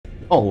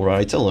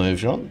Alright, hello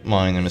everyone,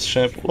 my name is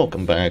Shep,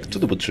 welcome back to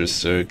the Butcher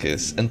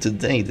Circus, and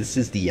today this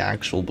is the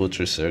actual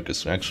Butcher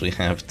Circus. We actually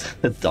have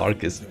the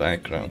darkest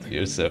background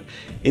here, so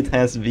it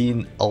has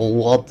been a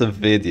lot of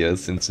videos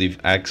since we've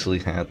actually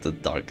had the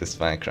darkest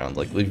background.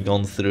 Like, we've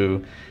gone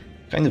through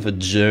kind of a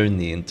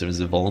journey in terms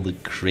of all the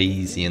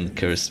crazy and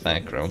cursed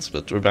backgrounds,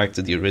 but we're back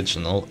to the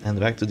original, and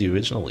back to the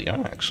original we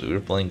are actually. We're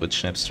playing with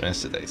Shep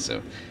Stress today,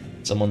 so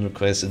someone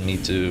requested me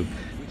to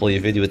play a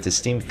video with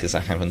this team because I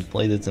haven't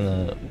played it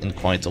in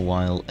quite a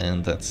while,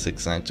 and that's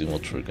exactly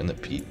what we're gonna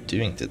be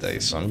doing today.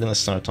 So I'm gonna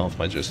start off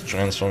by just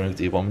transforming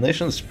the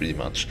abominations, pretty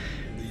much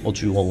what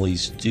you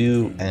always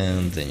do,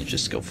 and then you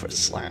just go for a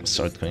slam,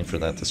 start going for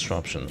that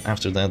disruption.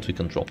 After that we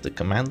can drop the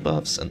command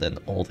buffs, and then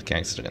all the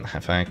characters are gonna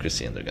have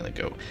accuracy and they're gonna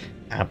go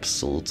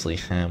absolutely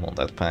ham on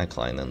that pack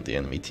line and the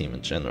enemy team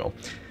in general.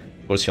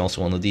 Of course, you also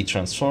want to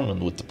de-transform,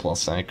 and with the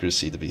plus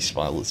accuracy, the beast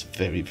pile is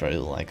very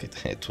likely to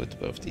hit with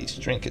both these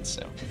trinkets,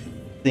 so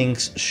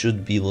things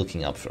should be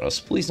looking up for us.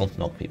 Please don't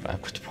knock me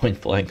back with point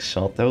blank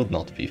shot, that would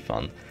not be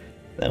fun.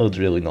 That would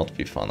really not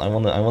be fun. I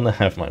wanna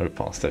have my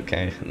riposte,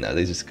 okay? No,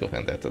 they just go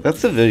Vendetta.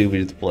 That's a very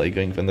weird play,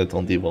 going Vendetta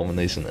on the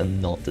Abomination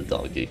and not the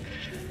doggy.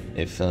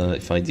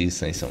 If I do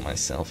say so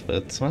myself,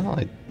 but well,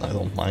 I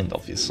don't mind,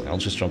 obviously. I'll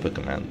just drop a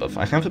command buff.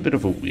 I have a bit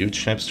of a weird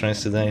Shep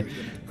Stress today.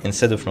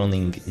 Instead of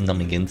running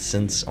Numbing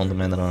Incense on the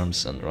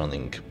Man-at-Arms and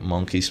running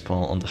Monkey's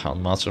Paw on the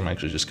Houndmaster, I'm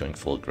actually just going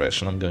full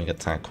aggression. I'm going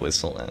Attack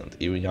Whistle and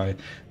Eerie Eye,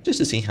 just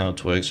to see how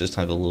it works, just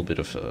have a little bit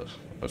of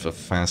a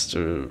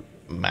faster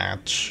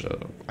match,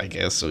 I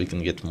guess, so we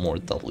can get more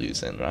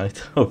W's in, right?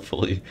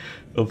 Hopefully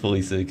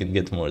so we can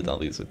get more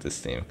W's with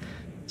this team.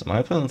 So my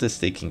opponent is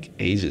taking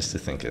ages to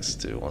think as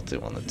to what they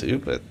want to do,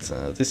 but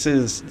this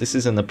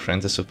is an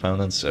apprentice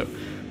opponent, so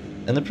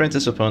an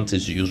apprentice opponent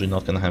is usually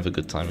not going to have a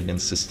good time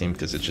against this team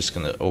because it's just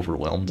going to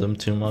overwhelm them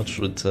too much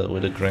with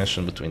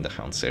aggression between the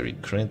Houndsary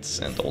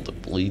crits and all the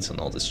bleeds and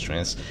all the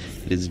stress.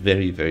 It is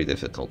very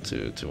difficult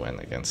to win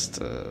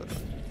against a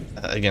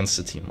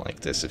team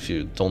like this if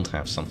you don't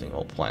have something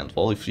all planned.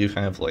 Well, if you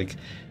have like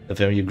a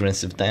very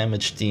aggressive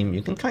damage team,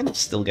 you can kind of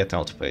still get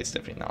outpaced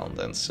every now and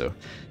then, so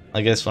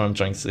I guess what I'm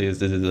trying to say is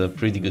this is a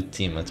pretty good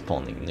team at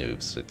spawning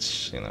noobs,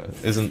 which, you know,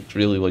 isn't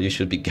really what you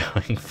should be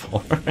going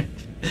for,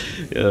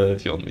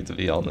 if you want me to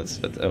be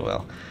honest, but oh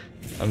well.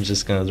 I'm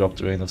just gonna drop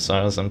the Reign of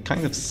Sorrows. I'm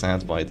kind of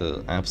sad by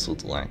the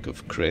absolute lack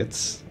of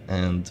crits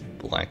and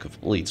lack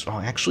of bleeds. Oh,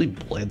 I actually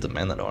bled the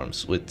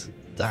Man-at-Arms with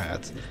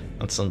that.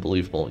 That's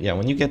unbelievable. Yeah,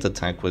 when you get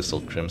Attack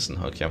Whistle, Crimson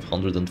Hook, you have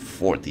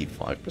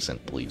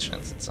 145% bleed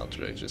chance. It's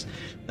outrageous.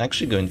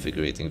 Actually go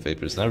Invigorating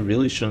Vapors. That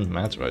really shouldn't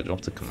matter. I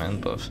dropped the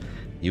command buff.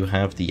 You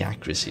have the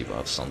accuracy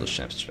buffs on the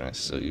Shep Stress,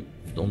 so you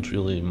don't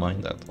really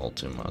mind that all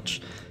too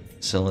much.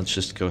 So let's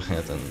just go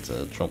ahead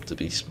and drop the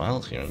beast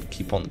pile here and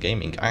keep on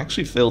gaming. I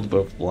actually failed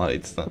both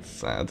blights, that's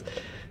sad.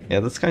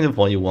 Yeah, that's kind of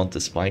why you want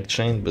the spike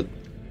chain, but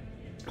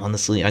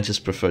honestly, I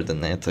just prefer the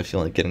net. I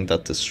feel like getting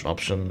that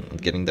disruption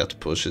and getting that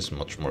push is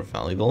much more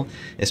valuable,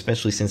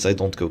 especially since I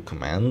don't go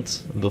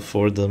command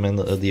before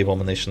the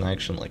abomination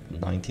action like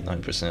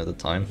 99% of the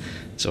time.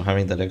 So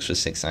having that extra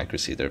 6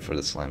 accuracy there for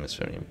the slam is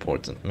very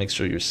important. Make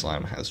sure your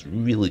slam has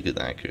really good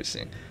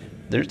accuracy.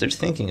 They're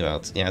thinking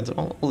about, yeah,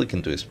 all they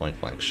can do is point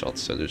blank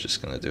shots, so they're just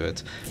gonna do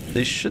it.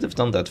 They should have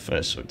done that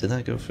first, or did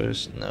I go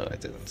first? No, I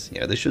didn't.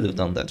 Yeah, they should have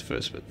done that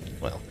first, but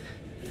well,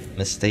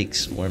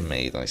 mistakes were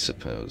made, I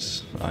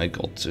suppose. I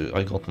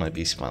got my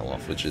beast pile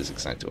off, which is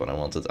exactly what I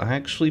wanted. I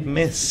actually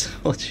miss.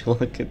 Would you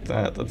look at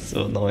that? That's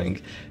so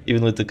annoying.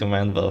 Even with the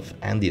command buff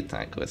and the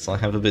attack whistle, I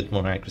have a bit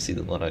more accuracy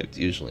than what I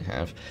usually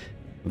have.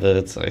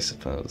 But I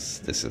suppose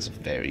this is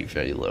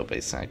very low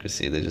base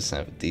accuracy. They just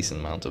have a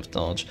decent amount of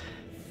dodge.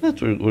 But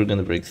we're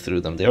gonna break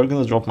through them. They are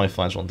gonna drop my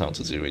flash one down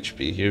to 0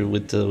 HP here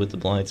with the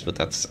blights, but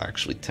that's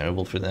actually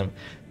terrible for them,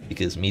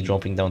 because me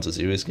dropping down to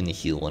 0 is gonna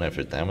heal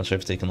whatever damage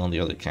I've taken on the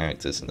other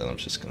characters, and then I'm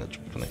just gonna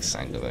drop an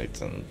Exsanguinate,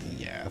 and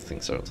yeah,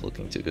 things aren't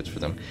looking too good for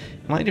them.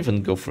 I might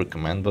even go for a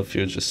command buff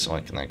here, just so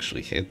I can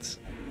actually hit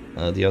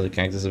the other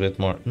characters a bit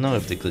more. No,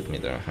 if they click me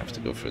there, I have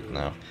to go for it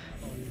now.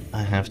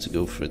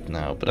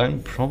 But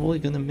I'm probably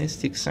gonna miss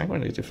the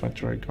Exsanguinate if I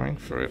try going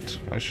for it.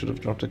 I should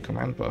have dropped a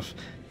command buff.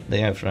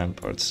 They have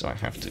ramparts, so I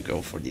have to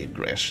go for the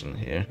aggression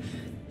here.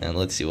 And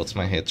let's see what's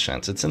my hit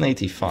chance. It's an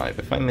 85.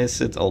 If I miss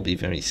it, I'll be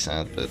very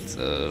sad, but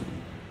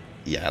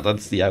yeah,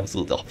 that's the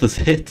absolute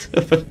opposite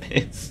of a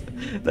miss.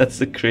 That's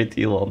a crit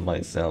heal on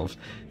myself.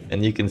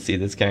 And you can see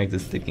this character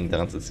is ticking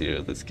down to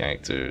 0. This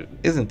character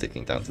isn't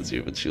ticking down to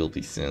 0, but she'll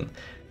be soon.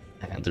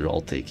 And they're all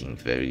taking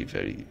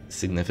very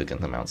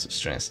significant amounts of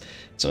stress.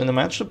 So in a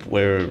matchup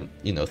where,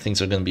 you know,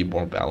 things are going to be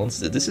more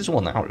balanced, this is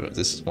 1 hour.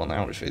 This is 1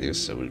 hour video,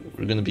 so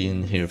we're going to be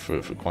in here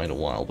for quite a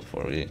while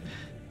before we're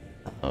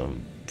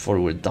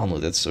done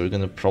with it. So we're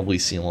going to probably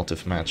see a lot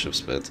of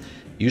matchups, but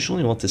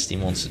usually what this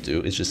team wants to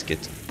do is just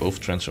get both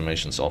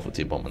transformations off with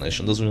the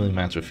abomination. Doesn't really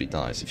matter if he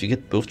dies. If you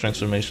get both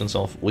transformations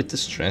off with the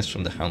stress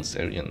from the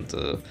Houndsary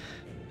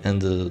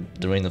And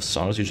the Rain of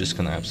Sorrows, you're just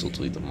gonna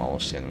absolutely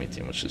demolish the enemy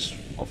team, which is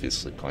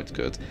obviously quite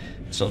good.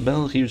 So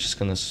Bell here is just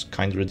gonna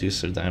kind of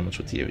reduce their damage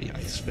with the area.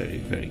 It's very,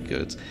 very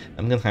good.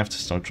 I'm gonna have to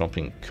start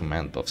dropping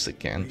command buffs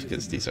again,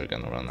 because these are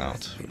gonna run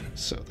out.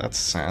 So that's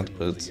sad,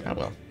 but oh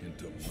well.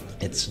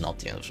 It's not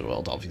the end of the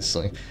world,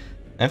 obviously.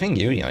 I think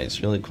Uriai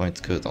is really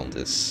quite good on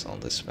this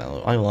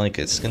Bellow. I like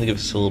it. It's gonna give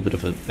us a little bit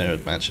of a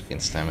better match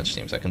against damage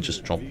teams. I can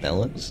just drop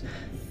Bellows,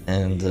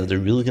 and they're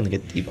really gonna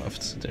get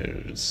debuffed.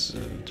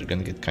 They're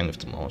gonna get kind of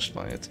demolished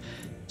by it.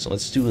 So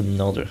let's do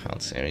another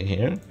Hound's area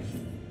here.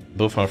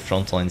 Both our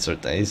front lines are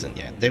dazed, and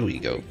yeah, there we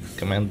go.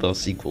 Command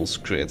buffs equals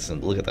crits,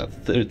 and look at that,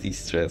 30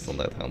 stress on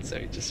that Hound's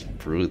area, just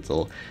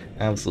brutal.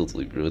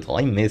 Absolutely brutal.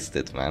 I missed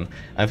it, man.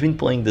 I've been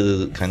playing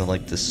the kind of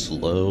like the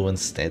slow and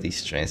steady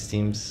stress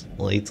teams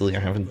lately. I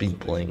haven't been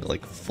playing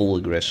like full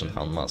aggression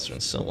Houndmaster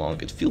in so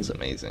long. It feels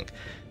amazing.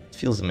 It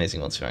feels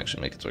amazing once you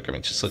actually make it work. I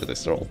mean, just look at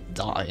this, they're all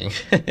dying.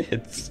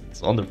 it's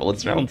wonderful.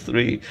 It's round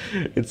 3.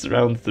 It's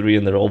round 3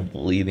 and they're all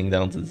bleeding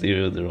down to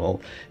 0. They're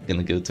all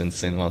gonna go to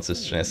insane amounts of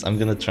stress. I'm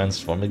gonna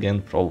transform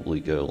again, probably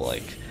go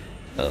like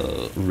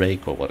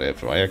Rake or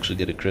whatever. I actually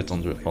get a crit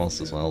on the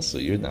repulse as well, so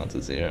you're down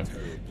to 0.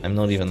 I'm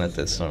not even at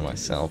this star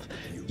myself.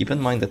 Keep in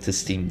mind that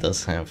this team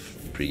does have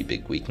pretty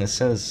big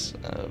weaknesses.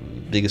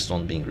 Biggest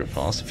one being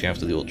repulse. If you have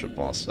to deal with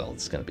repulse, well,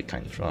 it's gonna be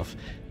kind of rough.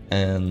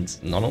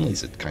 And not only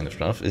is it kind of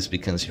rough, it's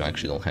because you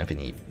actually don't have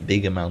any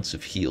big amounts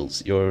of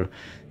heals. Your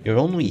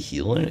only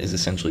healer is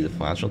essentially the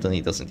Flagellant, and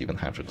he doesn't even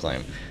have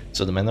Reclaim.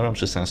 So the Menarm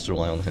just has to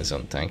rely on his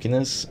own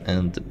tankiness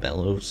and the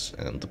Bellows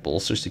and the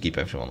Bolsters to keep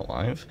everyone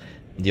alive.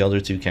 The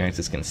other two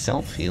characters can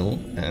self-heal,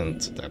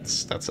 and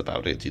that's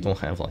about it. You don't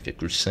have like a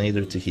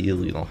Crusader to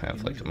heal, you don't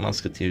have like a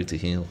Musketeer to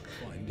heal,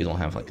 you don't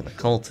have like an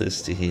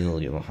Occultist to heal,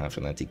 you don't have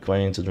an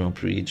Antiquarian to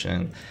drop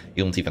regen,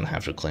 you don't even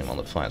have Reclaim on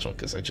the Flagellant,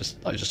 because I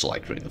just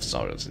like Rain of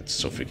Sorrows. It's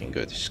so freaking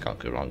good, you just can't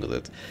go wrong with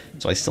it.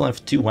 So I still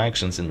have 2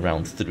 actions in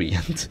round 3,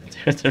 and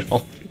they're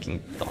all freaking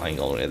dying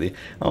already.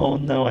 Oh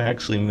no, I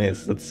actually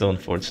missed, that's so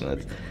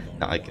unfortunate.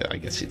 I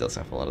guess he does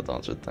have a lot of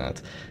dodge with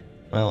that.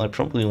 Well, I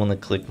probably want to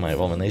click my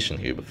Abomination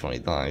here before he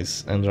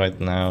dies, and right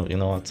now, you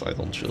know what, I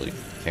don't really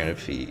care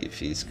if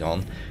he's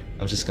gone.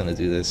 I'm just gonna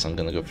do this, I'm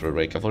gonna go for a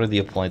Rake. I've already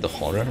applied the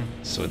Horror,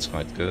 so it's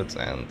quite good,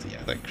 and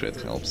yeah, that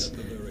crit helps.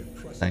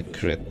 That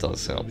crit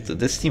does help.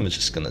 This team is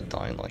just gonna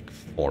die in like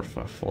 4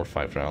 or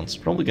 5 rounds,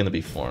 probably gonna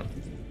be 4.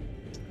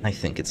 I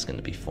think it's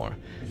gonna be 4.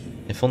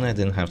 If only I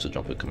didn't have to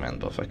drop a command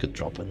buff, I could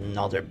drop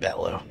another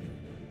Bellow.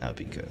 That would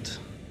be good.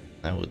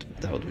 That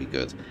would be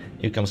good.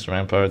 Here comes the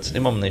Rampart. The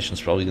Abomination's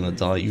probably gonna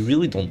die. You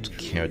really don't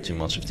care too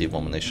much if the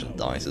Abomination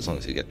dies, as long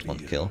as you get 1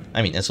 kill.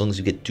 I mean, as long as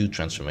you get 2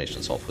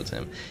 transformations off with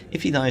him.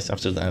 If he dies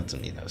after that,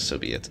 then, you know, so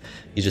be it.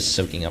 He's just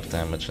soaking up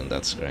damage, and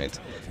that's great.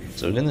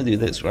 So we're gonna do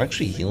this. We're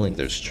actually healing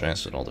their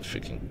stress with all the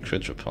freaking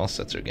crit repulse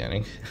that they're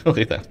getting. Look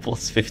at that,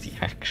 plus 50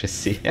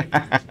 accuracy.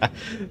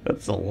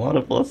 That's a lot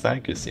of plus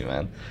accuracy,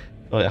 man.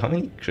 Oh, how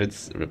many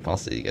crits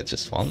repulse did you get?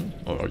 Just 1?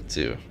 Or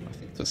 2? I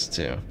think it was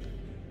 2.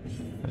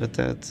 But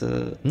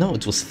that, no,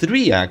 it was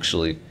 3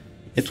 actually.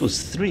 It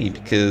was 3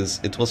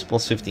 because it was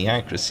plus 50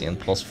 accuracy and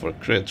plus 4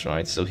 crit,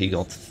 right? So he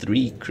got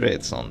 3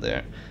 crits on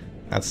there.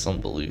 That's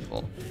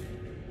unbelievable.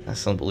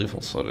 That's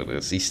unbelievable, what it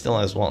is. He still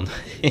has 1.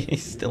 He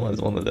still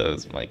has 1 of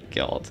those, my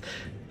god.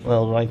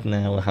 Well, right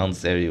now,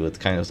 Hound's area would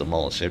kind of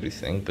demolish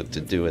everything, but to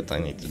do it I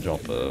need to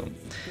drop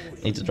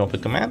a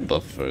command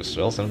buff first,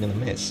 or else I'm gonna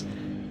miss.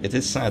 It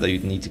is sad that you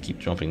need to keep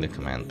dropping the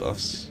command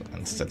buffs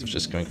instead of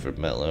just going for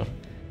Bellow.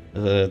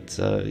 But,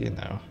 you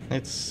know,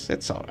 it's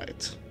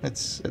alright.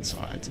 It's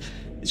alright.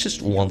 It's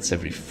just once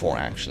every 4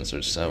 actions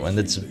or so, and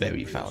it's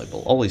very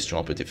valuable. Always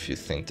drop it if you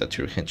think that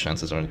your hit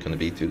chances aren't going to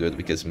be too good,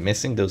 because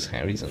missing those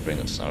Harrys and Rain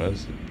of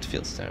Sorrows, it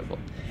feels terrible.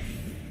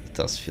 It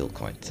does feel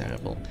quite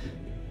terrible.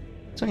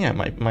 So yeah,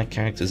 my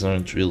characters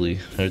aren't really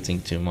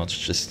hurting too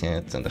much just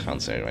yet, and the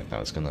Hound's area right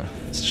now is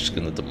just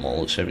gonna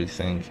demolish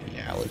everything.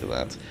 Yeah, look at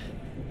that.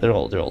 They're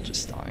all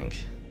just dying.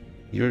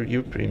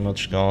 You're pretty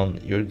much gone,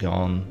 you're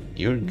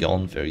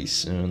gone very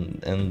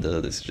soon, and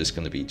this is just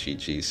gonna be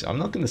GG. So I'm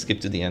not gonna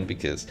skip to the end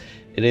because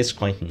it is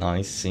quite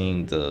nice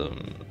seeing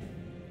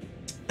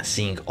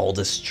all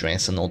the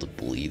stress and all the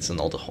bleeds and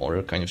all the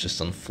horror kind of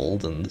just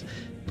unfold and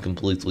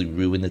completely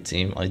ruin the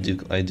team. I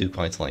do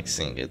quite like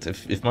seeing it.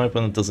 If my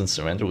opponent doesn't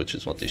surrender, which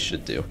is what they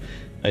should do,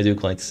 I do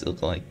quite still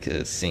like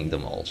seeing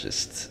them all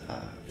just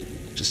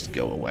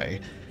go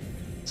away.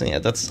 So yeah,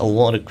 that's a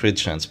lot of crit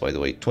chance, by the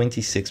way.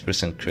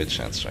 26% crit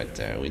chance right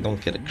there. We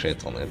don't get a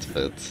crit on it,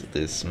 but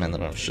this Man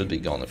at Arms should be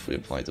gone if we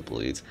apply the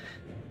bleed.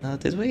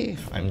 Did we?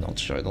 I'm not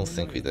sure. I don't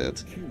think we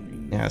did.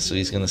 Yeah, so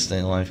he's gonna stay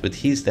alive, but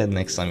he's dead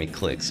next time he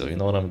clicks, so you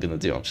know what I'm gonna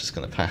do? I'm just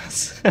gonna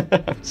pass.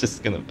 I'm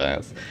just gonna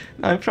pass.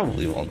 I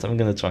probably won't. I'm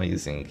gonna try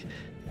using...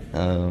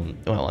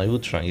 well, I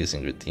would try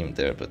using Redeem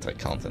there, but I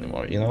can't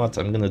anymore. You know what?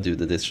 I'm gonna do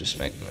the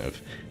Disrespect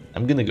move.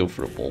 I'm gonna go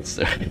for a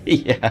bolster.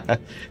 Yeah.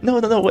 No,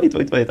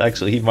 wait.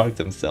 Actually, he marked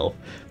himself.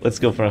 Let's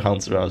go for a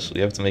Hound's Rush. We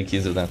have to make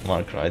use of that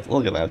mark, right?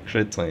 Look at that,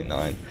 crit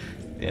 29.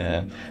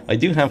 Yeah. I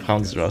do have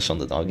Hound's Rush on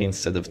the doggy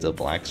instead of the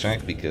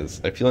Blackjack,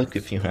 because I feel like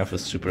if you have a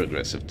super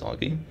aggressive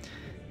doggy,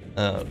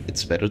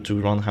 it's better to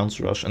run Hound's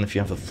Rush, and if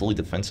you have a fully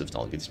defensive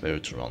dog, it's better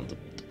to run the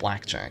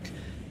Blackjack.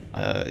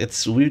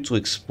 It's weird to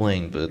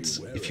explain, but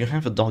if you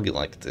have a doggy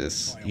like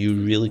this, you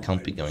really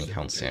can't be going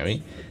Hound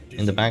Sari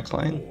in the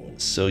backline,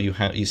 so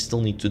you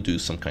still need to do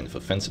some kind of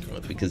offensive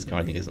move, because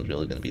guarding isn't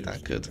really going to be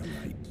that good.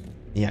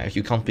 Yeah,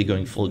 you can't be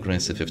going full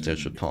aggressive if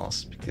there's a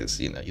pass, because,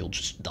 you know, you'll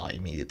just die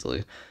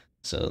immediately.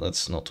 So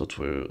that's not what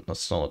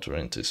we're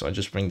into. So I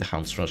just bring the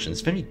Hound's Rush, and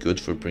it's very good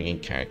for bringing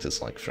characters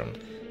like from,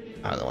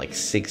 I don't know, like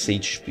 6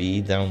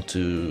 HP down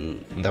to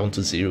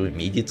 0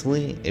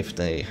 immediately if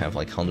they have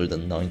like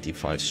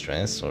 195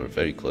 stress or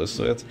very close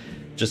to it,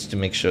 just to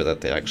make sure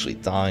that they actually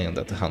die and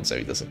that the Hound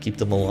Sari doesn't keep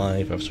them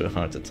alive after a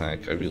heart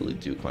attack. I really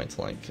do quite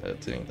like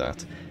doing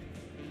that.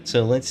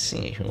 So let's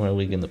see, who are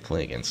we gonna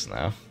play against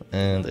now?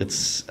 And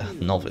it's a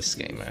novice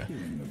gamer.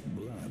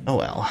 Oh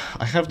well,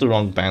 I have the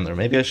wrong banner.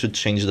 Maybe I should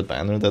change the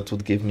banner. That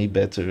would give me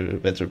better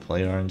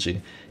player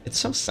RNG. It's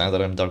so sad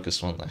that I'm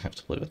Darkest One. I have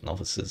to play with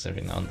novices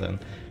every now and then.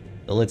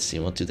 But let's see,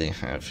 what do they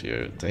have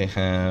here? They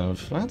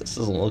have... well, this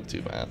doesn't look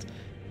too bad.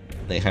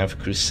 They have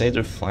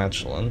Crusader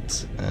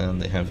Flatulent, and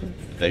they have a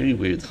very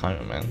weird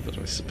Highwayman, but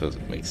I suppose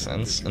it makes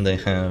sense. And they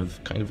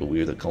have kind of a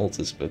weird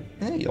Occultist, but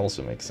hey, it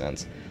also makes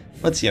sense.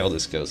 Let's see how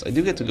this goes. I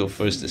do get to go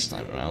first this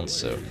time around,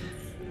 so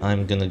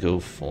I'm gonna go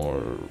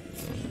for...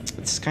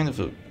 it's kind of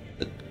a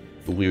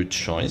weird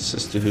choice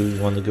as to who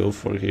you want to go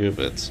for here,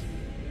 but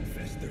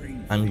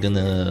I'm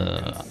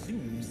gonna...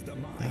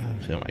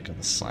 who am I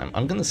gonna slam?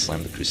 I'm gonna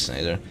slam the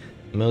Crusader,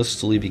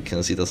 mostly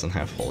because he doesn't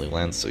have Holy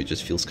Land, so he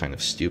just feels kind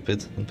of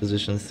stupid in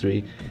position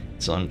 3,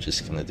 so I'm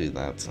just gonna do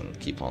that and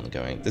keep on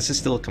going. This is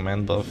still a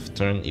command buff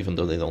turn, even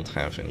though they don't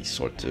have any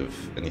sort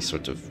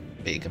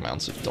of big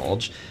amounts of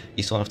dodge.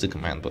 You still have the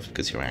command buff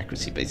because your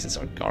accuracy bases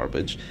are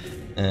garbage,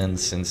 and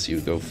since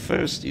you go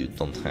first, you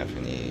don't have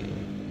any...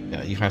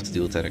 yeah, you have to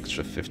deal with that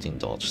extra 15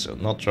 dodge, so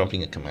not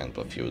dropping a command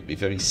buff here would be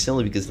very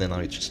silly, because then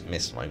I would just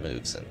miss my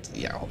moves, and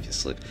yeah,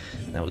 obviously,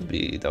 that would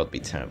be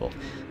terrible.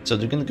 So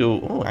they're gonna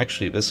go, oh,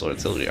 actually, Abyssal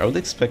Artillery. I would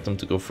expect them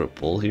to go for a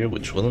pull here,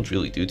 which wouldn't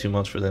really do too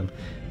much for them,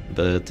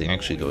 but they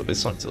actually go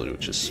Abyssal Artillery,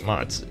 which is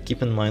smart.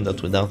 Keep in mind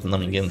that without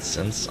Numbing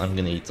Instance, I'm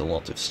gonna eat a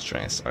lot of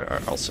stress.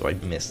 I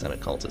missed that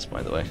Occultist,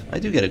 by the way. I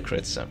do get a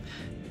crit, so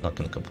not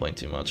gonna complain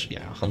too much.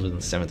 Yeah,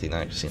 117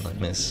 accuracy and I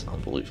miss,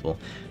 unbelievable.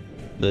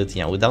 But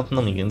yeah, without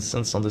Numbing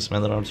Instance on this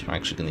Meta Arms, you're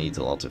actually gonna eat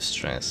a lot of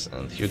stress.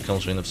 And here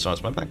comes Rain of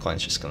Stars. My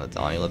backline's just gonna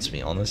die, let's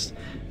be honest.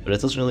 But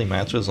it doesn't really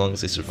matter as long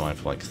as they survive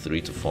for like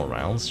 3 to 4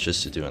 rounds,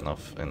 just to do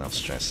enough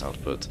stress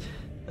output.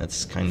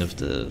 That's kind of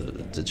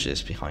the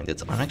gist behind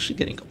it. I'm actually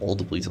getting all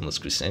the bleeds on this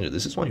Crusader.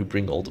 This is why you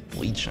bring all the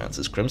bleed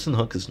chances. Crimson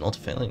Hook is not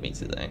failing me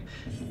today.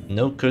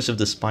 No Curse of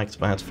the Spiked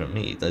Bat for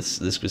me. This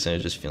Crusader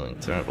is just feeling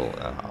terrible.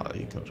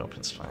 You can drop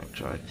in Spike,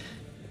 right?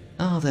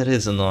 Oh, that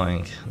is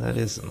annoying. That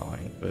is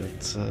annoying,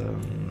 but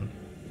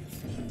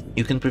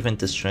you can prevent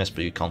the stress,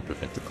 but you can't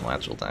prevent the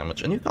collateral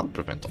damage, and you can't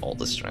prevent all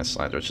the stress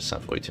either, just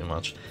have way too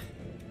much.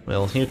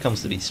 Well, here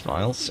comes the Beast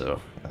Smile,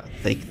 so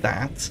take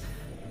that.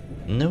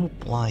 No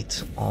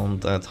Blight on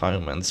that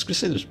Highwayman. This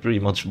Crusader's pretty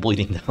much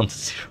bleeding down to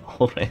 0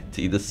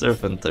 already. The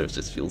Surf and Turf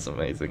just feels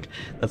amazing.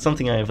 That's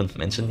something I haven't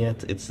mentioned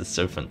yet. It's the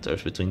Surf and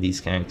Turf between these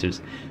characters,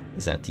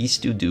 is that these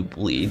two do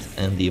bleed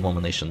and the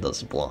Abomination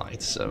does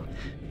Blight, so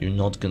you're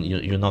not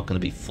gonna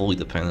be fully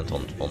dependent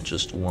on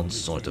just one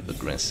sort of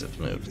aggressive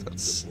move.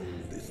 That's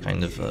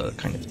kind of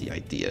the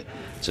idea.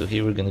 So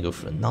here we're gonna go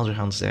for another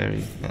Hound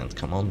Sari, and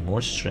come on,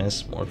 more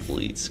stress, more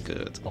bleeds,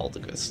 good, all the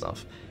good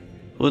stuff.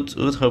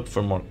 Would hope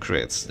for more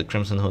crits. The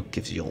Crimson Hook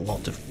gives you a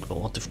lot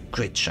of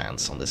crit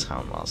chance on this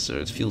Houndmaster.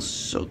 It feels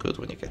so good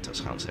when you get those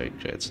Hound Sari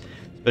crits,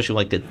 especially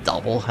like the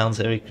double Hound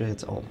Sari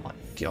crit. Oh my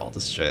god,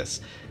 the stress.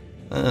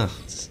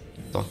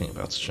 Talking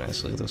about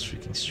stress, look at those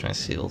freaking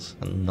stress heals.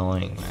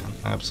 Annoying, man,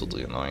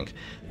 absolutely annoying.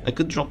 I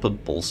could drop a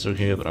bolster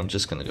here, but I'm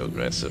just gonna go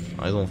aggressive.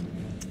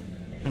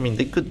 I mean,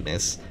 they could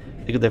miss.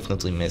 They could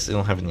definitely miss. They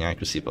don't have any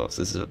accuracy buffs.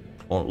 This is a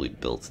poorly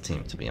built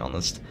team, to be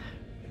honest.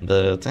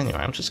 But anyway,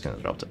 I'm just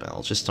gonna drop the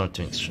battle, just start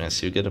doing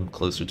stress here, get them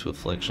closer to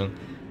Affliction.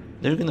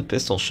 They're gonna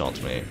pistol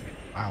shot me.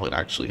 Wow, it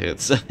actually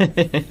hits.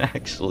 It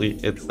actually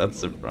hits, that's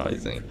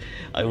surprising.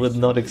 I would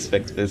not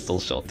expect pistol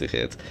shot to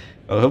hit.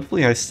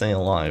 Hopefully I stay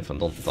alive and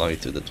don't die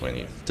to the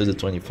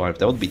 25.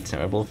 That would be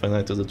terrible if I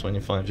die to the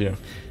 25 here.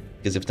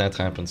 Because if that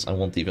happens, I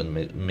won't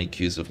even make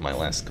use of my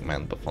last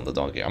command buff on the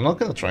doggy. I'm not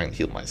gonna try and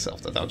heal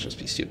myself, that would just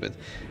be stupid.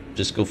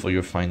 Just go for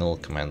your final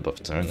command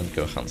buff turn and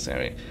go Hound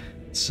Sari.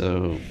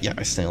 So, yeah,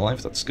 I stay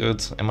alive, that's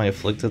good. Am I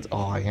afflicted?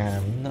 Oh, I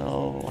am.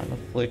 No, I'm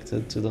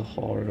afflicted to the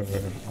horror.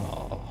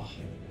 Oh,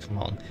 come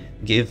on.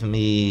 Give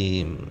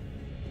me...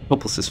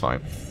 Hopeless is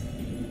fine.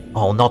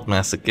 Oh, not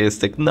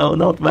masochistic. No,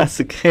 not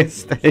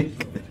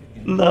masochistic.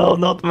 No,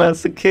 not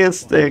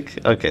masochistic.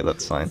 Okay,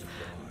 that's fine.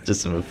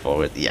 Just to move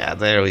forward. Yeah,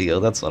 there we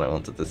go. That's what I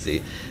wanted to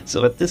see.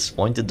 So at this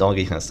point, the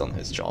doggy has done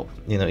his job.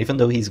 You know, even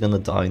though he's gonna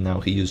die now,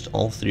 he used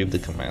all 3 of the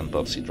command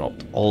buffs. He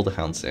dropped all the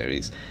Hound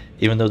Saris.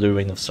 Even though the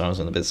Rain of Stars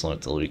and Abyssal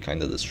Artillery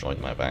kinda destroyed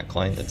my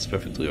backline, it's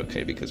perfectly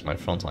okay because my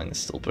front line is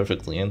still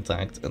perfectly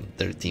intact and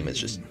their team is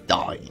just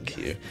dying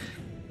here.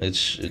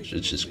 It's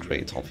just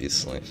great,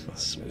 obviously.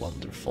 It's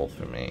wonderful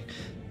for me.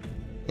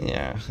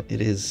 Yeah,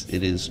 it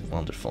is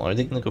wonderful. Are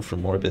they gonna go for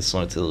more Abyssal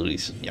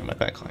Artilleries? Yeah, my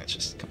backline's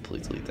just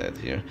completely dead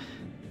here.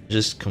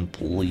 Just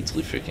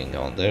completely freaking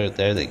gone. There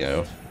they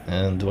go.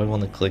 And do I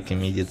want to click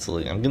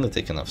immediately? I'm gonna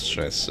take enough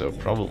stress, so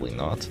probably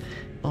not.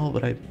 Oh,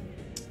 but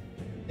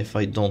if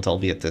I don't, I'll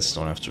be at this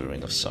storm after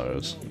Reign of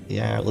Sorrows.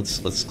 Yeah,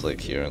 let's click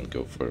here and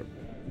go for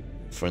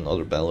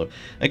another Bellow.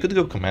 I could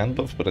go Command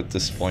Buff, but at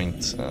this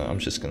point, I'm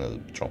just gonna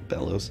drop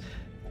Bellows.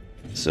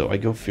 So I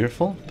go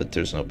Fearful, but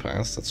there's no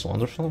pass. That's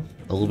wonderful.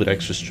 A little bit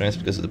extra stress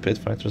because of the Pit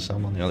Fighters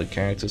I'm on the other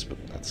characters, but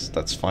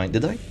that's fine.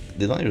 Did I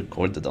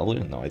record the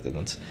W? No, I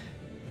didn't.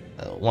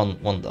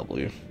 One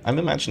W. I'm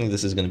imagining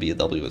this is going to be a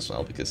W as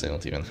well because they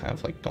don't even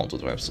have like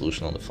Gauntlet of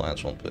Absolution on the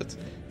flash one,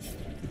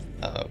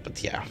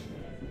 but yeah.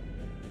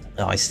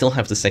 Oh, I still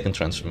have the second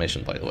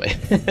transformation, by the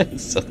way,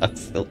 so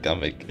that's still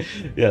coming.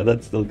 Yeah,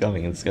 that's still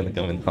coming. It's gonna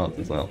come in hot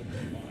as well.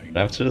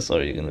 Rapturous, what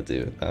are you gonna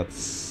do?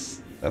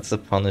 That's a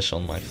punish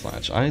on my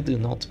flash. I do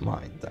not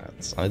mind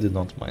that. I do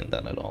not mind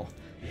that at all.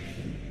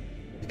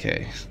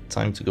 Okay,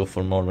 time to go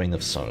for more Reign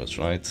of Sorrows,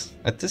 right?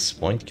 At this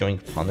point, going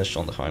punish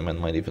on the Highman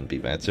might even be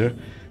better,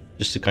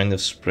 just to kind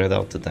of spread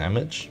out the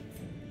damage.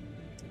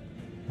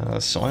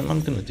 So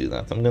I'm gonna do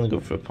that. I'm gonna go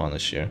for a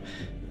punish here.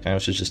 Kind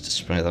of just to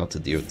spread out the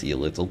DOT a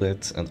little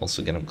bit, and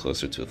also get him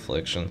closer to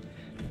Affliction.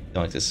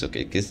 Like this,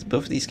 okay, because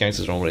both of these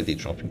characters are already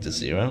dropping to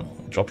 0.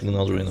 Dropping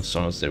another Reign of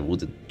Sorrows there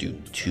wouldn't do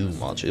too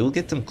much. It will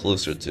get them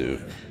closer to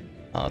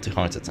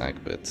Heart Attack,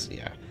 but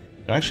yeah.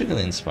 They're actually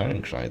gonna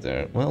Inspiring Cry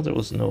there. Well, there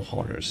was no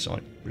horror, so I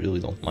really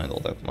don't mind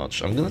all that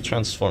much. I'm gonna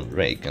transform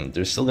Rake, and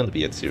they're still gonna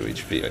be at 0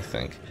 HP, I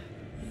think.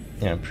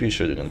 Yeah, I'm pretty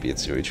sure they're gonna be at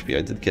 0 HP.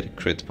 I did get a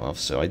crit buff,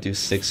 so I do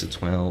 6 to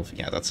 12.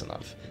 Yeah, that's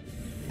enough.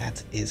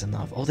 That is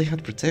enough. Oh, they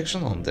had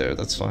protection on there.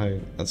 That's why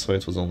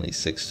it was only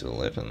 6 to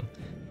 11.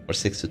 Or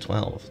 6 to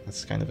 12.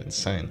 That's kind of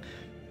insane.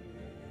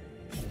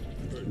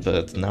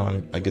 But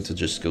now I get to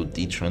just go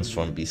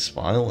de-transform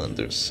B-Smile, and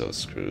they're so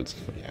screwed.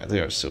 Yeah, they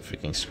are so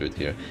freaking screwed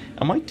here.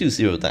 I might do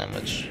 0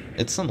 damage.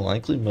 It's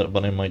unlikely,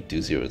 but I might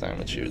do 0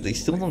 damage here. They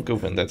still don't go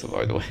Vendetta,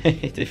 by the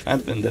way. They've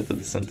had Vendetta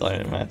this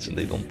entire match, and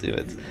they don't do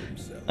it.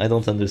 I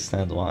don't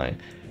understand why.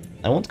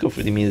 I won't go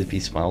for the immediate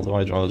B-Smile, though.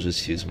 I'd rather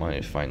just use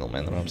my final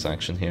Mana Ramps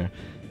action here.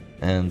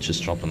 And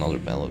just drop another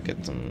Bellow,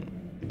 get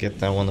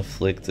that one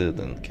afflicted,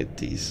 and get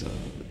these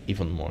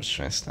even more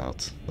stressed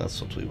out.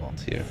 That's what we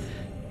want here.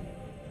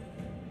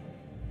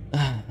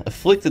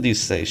 Afflicted you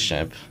say,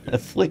 Shep.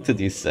 Afflicted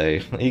you say.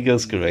 He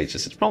goes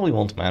Courageous. It probably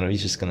won't matter,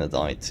 he's just gonna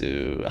die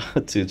to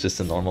just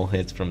a normal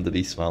hit from the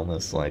B-Smile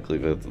most likely,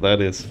 but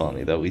that is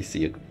funny that we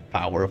see a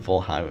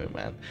powerful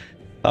Highwayman.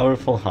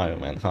 Powerful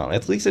Highwayman, huh?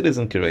 At least it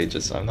isn't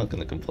Courageous, so I'm not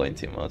gonna complain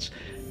too much.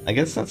 I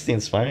guess that's the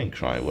Inspiring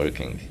Cry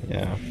working,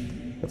 yeah.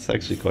 That's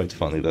actually quite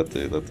funny that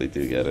they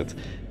do get it.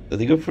 Did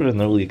they go for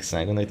an early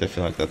Hexagonate? I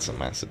feel like that's a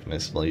massive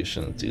miss. Well, you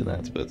shouldn't do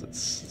that, but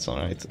it's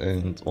alright.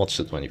 And watch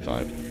the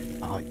 25.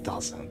 Oh, it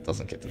doesn't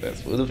get to that.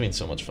 It would have been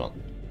so much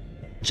fun.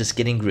 Just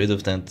getting rid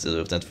of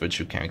that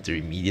Virtue character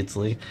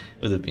immediately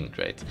would have been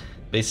great.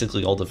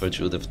 Basically, all the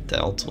Virtue would have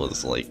dealt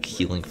was like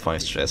healing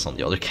 5 stress on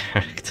the other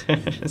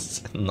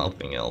characters, and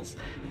nothing else.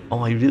 Oh,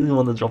 I really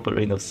want to drop a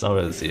Reign of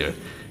Sorrows here.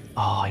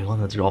 Oh, I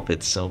want to drop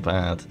it so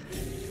bad.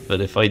 But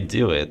if I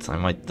do it, I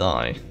might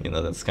die. You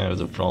know, that's kind of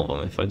the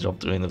problem. If I drop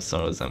the Reign of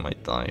Sorrows, I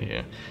might die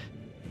here.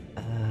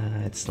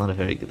 It's not a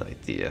very good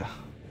idea.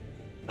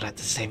 But at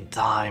the same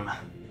time...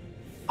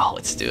 Oh,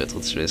 let's do it.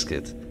 Let's risk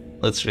it.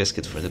 Let's risk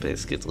it for the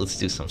biscuit. Let's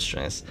do some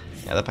stress.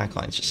 Yeah, the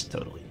backline's just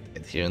totally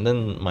dead here. And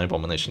then my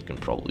Abomination can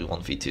probably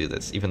 1v2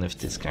 this, even if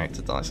this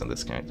character dies and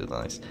this character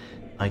dies.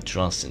 I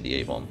trust in the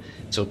A-bomb.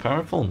 So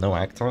powerful, no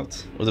act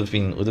out. Would have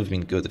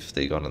been good if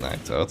they got an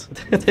act out.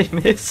 They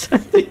miss.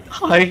 They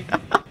die.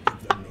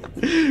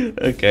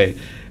 Okay,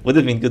 would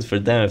have been good for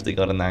them if they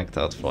got an act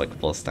out for like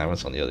plus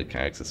damage on the other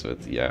characters,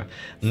 but yeah.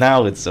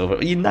 Now it's over.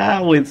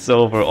 Now it's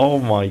over. Oh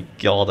my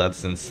god,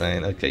 that's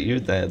insane. Okay, you're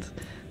dead.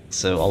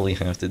 So all we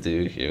have to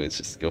do here is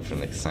just go for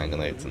an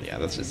Hexagonate, and yeah,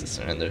 that's just a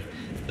surrender.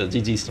 So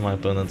GG's to my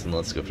opponent, and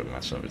let's go for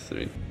match number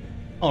 3.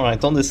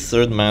 Alright, on this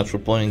third match, we're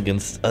playing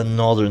against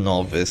another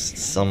novice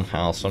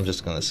somehow, so I'm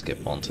just gonna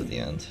skip on to the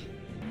end.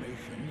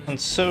 And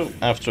so,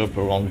 after a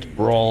prolonged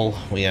brawl,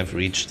 we have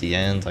reached the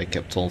end. I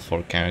kept all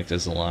 4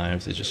 characters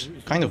alive. They just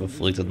kind of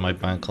afflicted my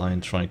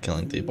backline, tried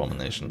killing the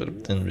Abomination, but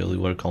it didn't really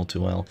work all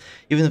too well.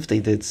 Even if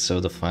they did so,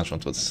 the flash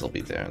round would still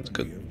be there and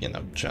could, you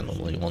know,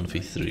 generally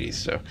 1v3,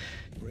 so...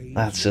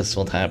 That's just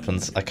what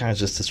happens. I kind of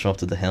just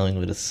disrupted the Hellion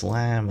with a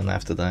slam, and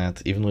after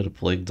that, even with a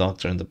Plague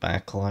Doctor in the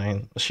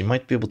backline, she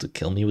might be able to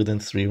kill me within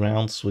 3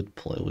 rounds with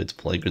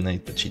Plague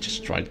Grenade, but she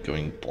just tried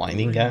going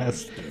Blinding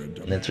Gas,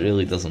 and it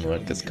really doesn't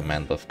work because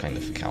Command Buff kind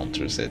of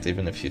counters it.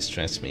 Even if you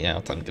stress me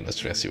out, I'm gonna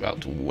stress you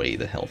out way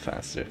the hell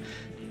faster.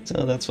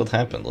 So that's what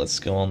happened. Let's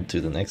go on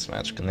to the next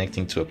match.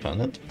 Connecting to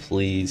opponent.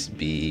 Please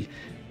be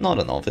not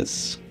a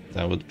novice.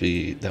 That would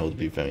be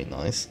very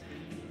nice.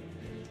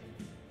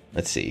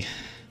 Let's see.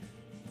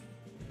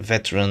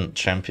 Veteran,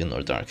 Champion,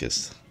 or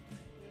Darkest?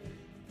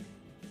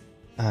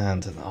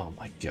 And, oh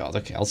my god,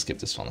 okay, I'll skip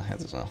this one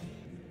ahead as well.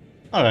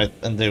 Alright,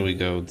 and there we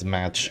go, the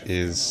match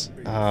is,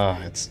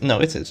 no,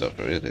 it is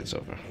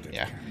over,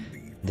 yeah.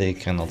 They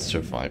cannot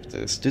survive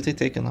this. Do they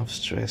take enough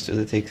stress? Do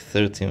they take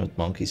 13 with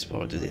Monkey's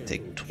Paw, or do they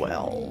take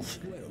 12?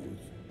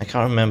 I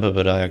can't remember,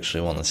 but I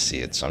actually want to see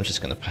it, so I'm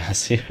just gonna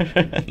pass here,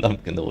 and I'm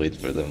gonna wait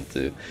for them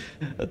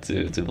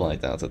to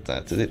blind out at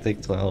that. Do they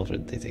take 12 or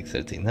do they take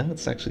 13? No,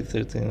 it's actually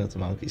 13 with the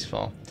Monkey's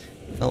Paw.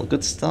 Well,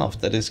 good stuff.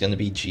 That is gonna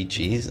be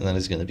GG's, and that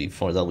is gonna be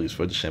 4 Ws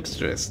for the Shep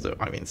Stress, though.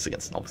 I mean, it's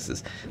against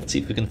novices. Let's see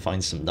if we can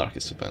find some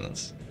darkest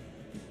opponents.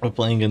 We're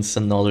playing against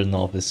another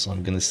novice, so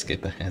I'm gonna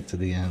skip ahead to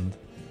the end.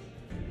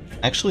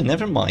 Actually,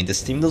 never mind,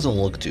 this team doesn't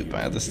look too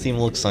bad. This team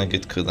looks like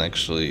it could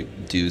actually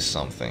do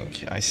something.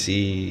 I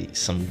see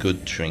some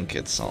good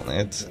trinkets on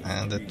it,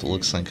 and it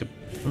looks like a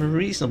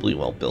reasonably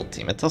well-built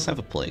team. It does have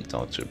a Plague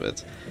Doctor,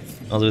 but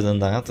other than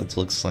that, it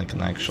looks like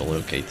an actual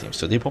okay team.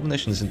 So the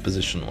Abomination is in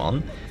position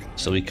 1,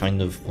 so we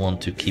kind of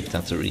want to keep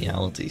that a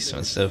reality. So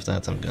instead of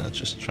that, I'm gonna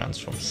just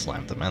transform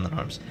Slam the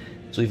Man-at-Arms.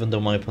 So even though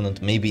my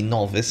opponent may be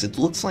novice, it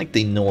looks like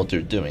they know what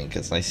they're doing,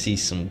 because I see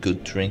some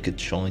good trinket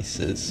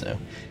choices,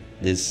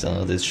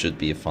 so this should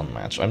be a fun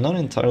match. I'm not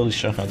entirely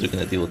sure how they're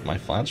gonna deal with my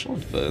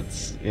flagellant, but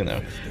you know,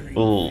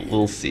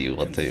 we'll see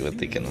what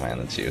they can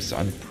manage here. So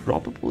I'm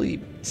probably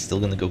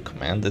still gonna go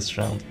command this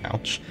round.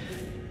 Ouch.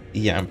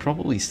 Yeah, I'm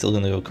probably still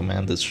gonna go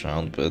command this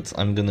round, but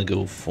I'm gonna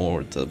go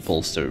for the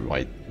bolster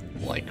right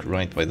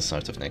by the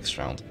start of next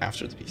round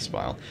after the Beast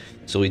Pile,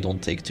 so we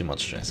don't take too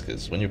much stress.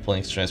 Because when you're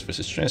playing stress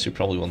versus stress, you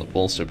probably want to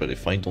bolster. But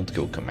if I don't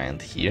go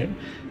command here,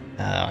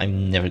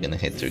 I'm never gonna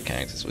hit their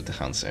characters with the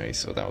Hanseri,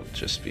 so that would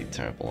just be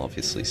terrible,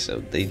 obviously. So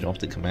they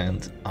dropped the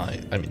command, I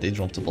mean they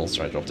dropped the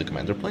bolster, I dropped the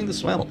command. They're playing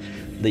this well.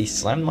 They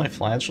slammed my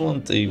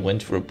flagellant, they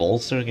went for a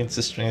bolster against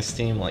the stress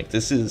team. Like,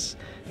 this is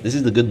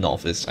the good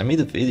novice. I made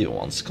a video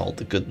once called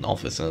The Good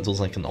Novice, and it was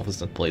like a novice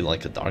that played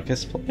like a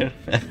Darkest player.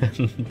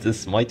 And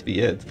this might be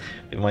it.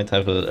 We might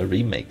have a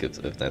remake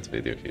of that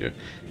video here.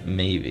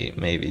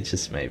 Maybe,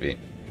 just maybe.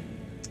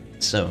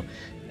 So,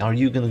 are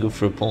you gonna go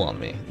for a pull on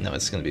me? No,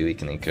 it's gonna be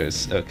Weakening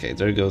Curse. Okay,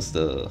 there goes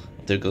the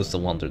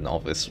Wonder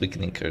Novice.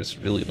 Weakening Curse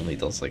really only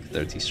does like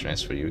 30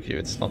 stress for you here.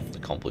 It's not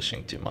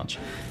accomplishing too much.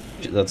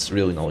 That's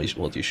really not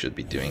what you should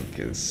be doing,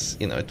 because,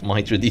 you know, it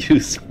might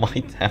reduce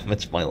my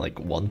damage by like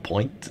 1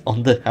 point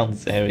on the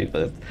Hanseri,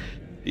 but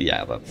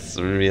yeah, that's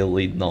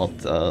really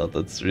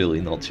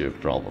not your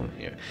problem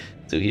here.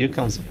 So here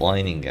comes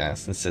Blinding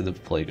Gas instead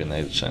of Plague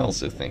Grenade, which I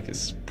also think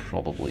is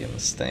probably a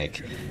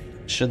mistake.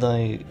 Should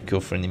I go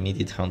for an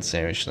immediate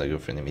Hanseri? Should I go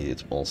for an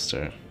immediate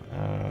bolster?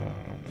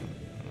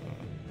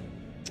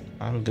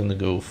 I'm gonna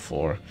go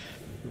for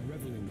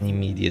an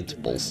immediate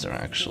bolster,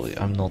 actually.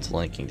 I'm not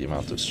liking the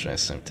amount of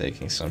stress I'm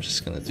taking, so I'm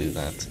just gonna do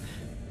that.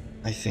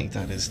 I think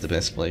that is the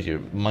best play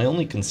here. My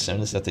only concern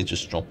is that they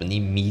just drop an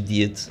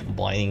immediate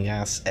Blinding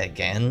Gas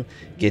again,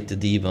 get the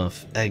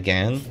debuff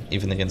again,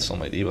 even against all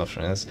my debuff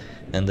friends,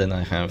 and then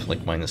I have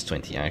like minus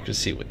 20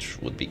 accuracy,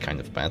 which would be kind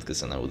of bad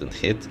because then I wouldn't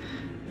hit.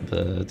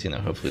 But, you know,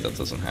 hopefully that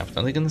doesn't happen.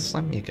 Are they gonna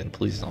slam me again?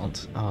 Please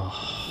don't.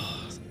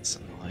 Oh, that's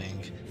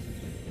annoying.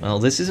 Well,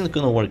 this isn't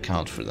gonna work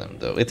out for them,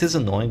 though. It is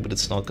annoying, but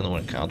it's not gonna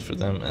work out for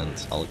them,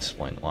 and I'll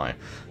explain why.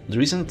 The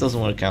reason it doesn't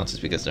work out is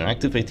because they're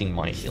activating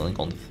my healing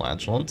on the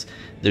flagellant,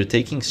 they're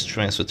taking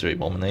stress with their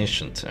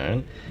Abomination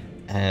turn,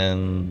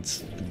 and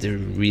they're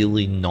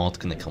really not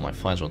gonna kill my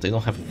flagellant. They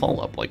don't have a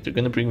follow-up. Like, they're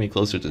gonna bring me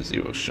closer to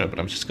 0, sure, but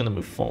I'm just gonna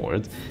move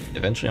forward.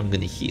 Eventually I'm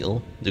gonna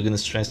heal, they're gonna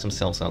stress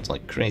themselves out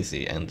like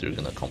crazy, and they're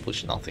gonna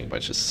accomplish nothing by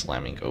just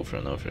slamming over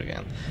and over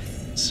again.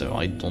 So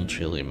I don't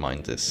really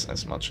mind this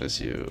as much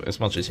as you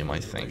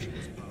might think.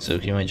 So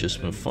here I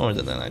just move forward,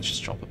 and then I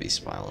just drop a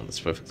Beast Pile, and that's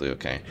perfectly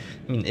okay.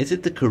 I mean, is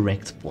it the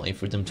correct play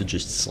for them to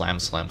just slam?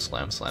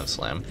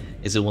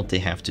 Is it what they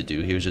have to do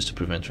here just to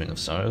prevent Reign of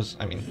Sorrows?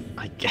 I mean,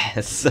 I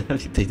guess.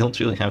 They don't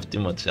really have too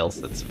much else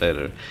that's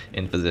better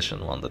in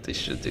position 1 that they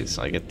should do,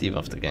 so I get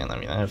debuffed again. I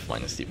mean, I have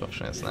minus debuff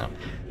chance now.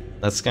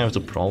 That's kind of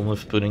the problem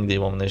with putting the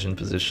Abomination in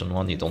position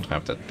 1, you don't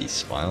have that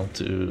Beast Pile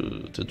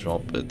to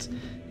drop it.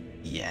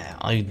 Yeah,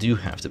 I do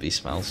have the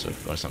Beast Pile, so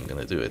of course I'm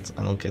gonna do it.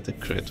 I don't get a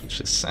crit,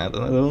 which is sad,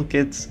 and I don't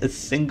get a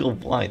single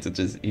blight, which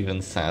is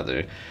even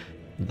sadder.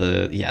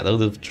 Yeah, they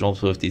would have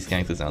dropped both these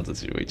characters down to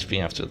 0 HP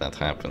after that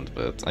happened,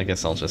 but I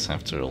guess I'll just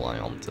have to rely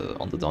on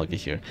the doggy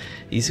here.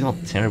 He's got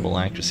terrible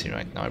accuracy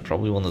right now. I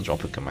probably want to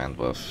drop a command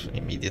buff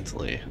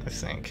immediately, I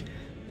think.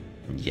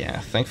 Yeah,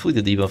 thankfully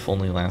the debuff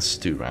only lasts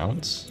 2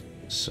 rounds,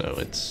 so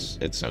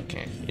it's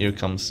okay. Here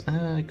comes...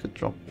 I could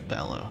drop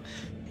Bellow.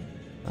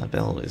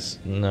 Bellow is...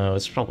 no,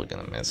 it's probably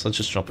gonna miss. Let's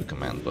just drop a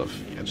command buff.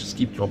 Yeah, just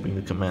keep dropping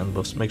the command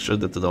buffs. Make sure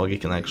that the doggy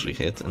can actually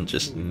hit and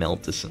just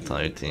melt this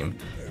entire team.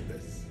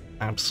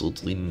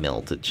 Absolutely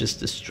melt it,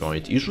 just destroy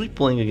it. Usually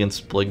playing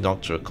against Plague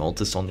Doctor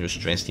Occultist on your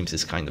stress teams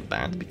is kind of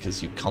bad,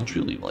 because you can't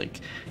really,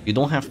 like, you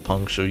don't have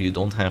Puncture, you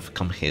don't have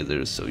Come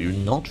Hither, so you're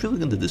not really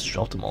going to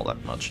disrupt them all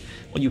that much.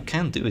 What you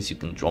can do is you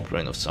can drop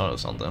Reign of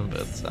Sorrows on them,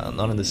 but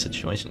not in this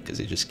situation, because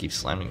they just keep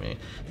slamming me.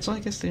 So I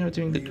guess they are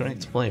doing the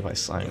correct play by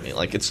slamming me.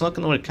 Like, it's not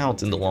going to work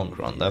out in the long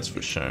run, that's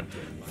for sure.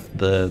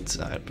 But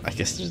I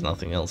guess there's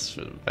nothing else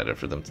better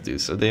for them to do.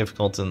 So they have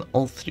gotten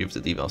all 3 of the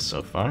debuffs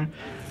so far,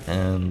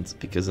 and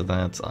because of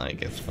that I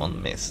get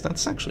 1 miss.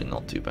 That's actually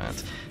not too bad.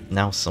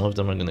 Now some of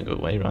them are gonna go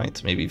away,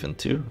 right? Maybe even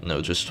 2?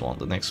 No, just 1.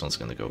 The next one's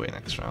gonna go away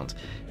next round.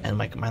 And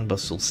my command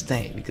buffs will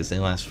stay, because they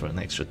last for an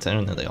extra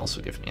turn and they also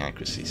give me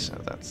accuracy, so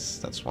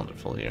that's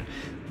wonderful here.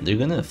 They're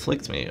gonna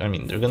afflict me, I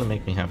mean, they're gonna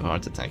make me have a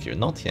heart attack here.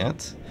 Not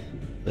yet,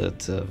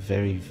 but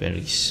very,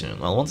 very soon.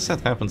 Well, once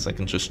that happens, I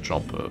can just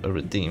drop a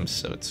redeem,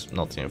 so it's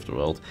not the end of the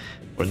world.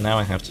 For now,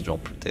 I have to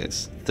drop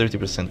this.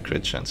 30%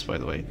 crit chance, by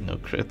the way, no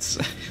crits.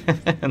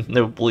 And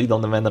no bleed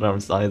on the men at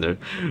arms either,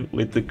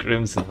 with the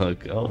Crimson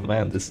Hook. Oh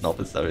man, this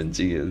novice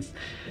RNG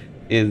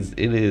it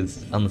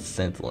is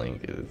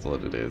unsettling, is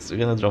what it is. We're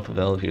gonna drop a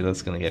Bell here,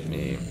 that's gonna get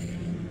me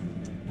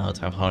out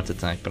to have heart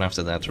attack, but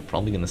after that, they're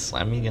probably gonna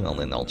slam me again, and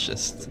then I'll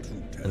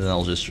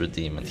just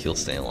redeem and he'll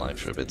stay alive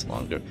for a bit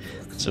longer.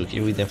 So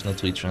here we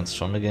definitely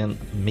transform again.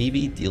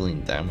 Maybe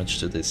dealing damage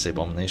to this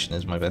Abomination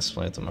is my best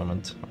play at the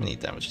moment. How many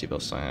damage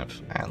debuffs do I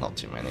have? Not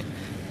too many.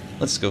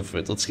 Let's go for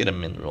it. Let's get a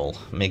min roll.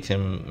 Make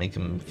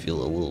him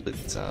feel a little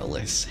bit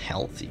less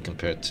healthy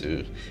compared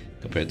to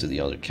the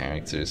other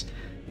characters.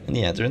 And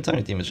yeah, their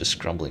entire team is just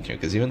crumbling here,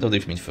 because even though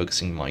they've been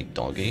focusing my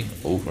doggy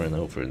over and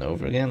over and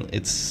over again,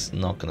 it's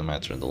not gonna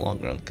matter in the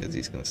long run, because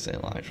he's gonna stay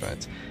alive,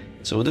 right?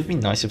 So it would have been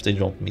nice if they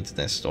dropped me to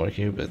Death's Door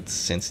here, but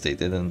since they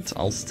didn't,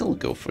 I'll still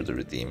go for the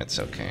redeem, it's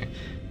okay.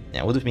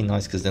 Yeah, it would have been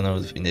nice, because then I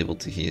would have been able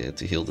to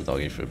heal the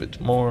doggy for a bit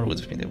more, would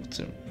have been able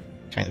to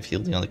kind of heal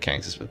the other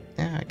characters, but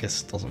yeah, I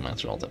guess it doesn't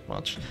matter all that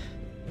much.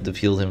 Would have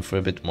healed him for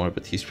a bit more,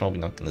 but he's probably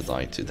not going to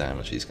die to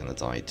damage, he's going to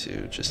die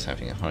to just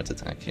having a heart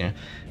attack here.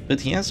 But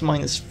he has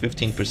minus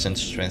 15%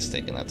 stress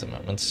taken at the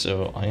moment,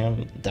 so I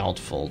am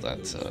doubtful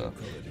that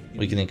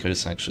Weakening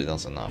Curse actually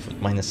does enough.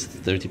 With minus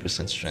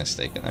 30% stress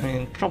taken, I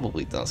mean, it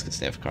probably does, because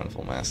they have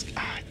Carnival Mask.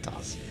 Ah, it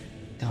does.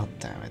 God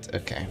damn it,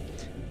 okay.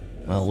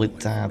 Well, with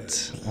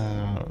that,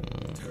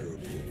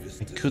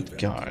 I could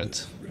guard,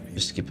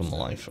 just to keep him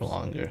alive for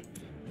longer.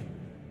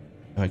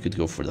 Or I could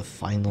go for the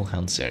final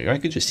Hound's area, or I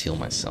could just heal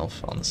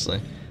myself, honestly.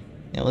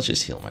 Yeah, let's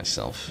just heal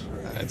myself.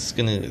 It's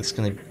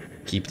gonna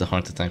keep the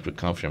heart attack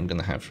recovery, I'm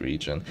gonna have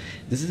regen.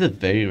 This is a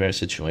very rare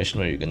situation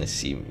where you're gonna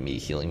see me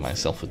healing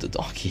myself with the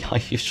doggy.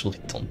 I usually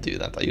don't do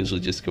that, I usually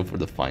just go for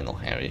the final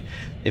Harry.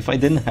 If I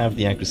didn't have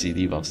the accuracy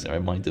debuffs there, I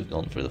might have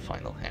gone for the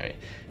final Harry.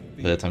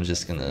 But I'm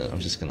just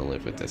gonna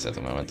live with this at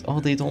the moment. Oh,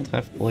 they don't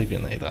have Plague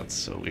Grenade, that's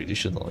so weird, you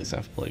should always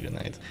have Plague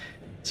Grenade.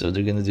 So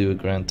they're gonna do a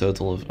grand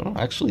total of, oh,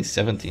 actually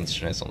 17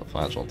 stress on the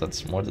flagell,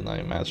 that's more than I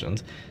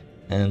imagined.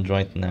 And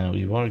right now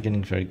you are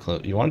getting very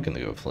close, you are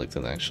gonna go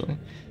afflicted actually.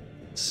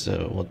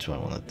 So what do I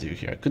want to do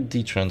here? I could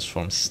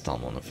detransform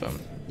stun one of them.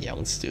 Yeah,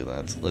 let's do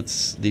that.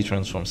 Let's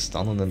detransform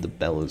stun and then the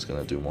Bellow is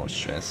gonna do more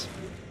stress.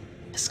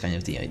 That's kind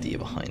of the idea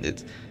behind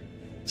it.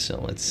 So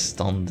let's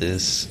stun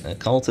this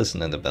cultist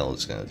and then the Bellow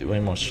is gonna do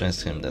way more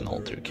stress to him, then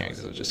all 3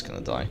 characters are just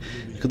gonna die.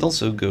 I could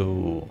also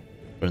go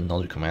for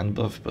another command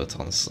buff, but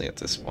honestly at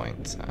this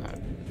point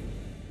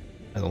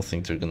I don't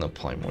think they're gonna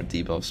apply more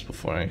debuffs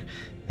before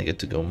I get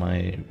to go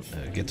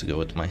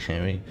with my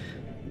Harry.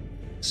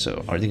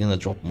 So are they gonna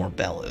drop more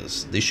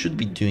Bellows? They should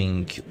be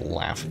doing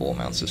laughable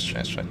amounts of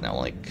stress right now,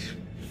 like,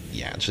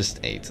 yeah,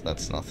 just 8,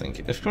 that's nothing.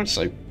 Of course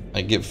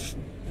I give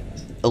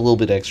a little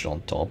bit extra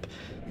on top,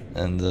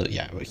 and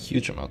yeah, a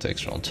huge amount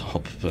extra on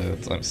top,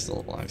 but I'm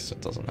still alive, so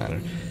it doesn't matter.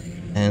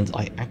 And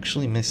I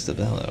actually missed the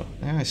Bellow.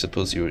 Yeah, I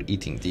suppose you were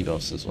eating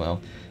debuffs as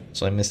well.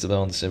 So I missed the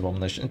Bellow on the save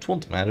abomination. It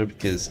won't matter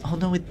because, oh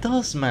no, it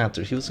does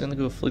matter. He was gonna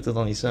go afflicted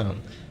on his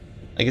own.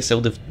 I guess I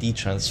would have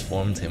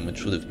de-transformed him,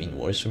 which would have been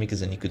worse for me, because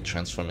then he could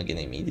transform again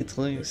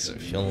immediately. So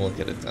if you don't look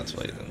at it that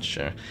way, then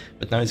sure.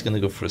 But now he's gonna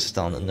go for a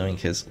stun, and knowing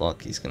his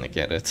luck, he's gonna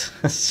get it.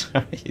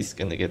 Sorry, he's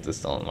gonna get the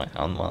stun on my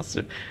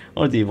Houndmaster,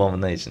 or the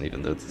Abomination,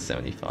 even though it's a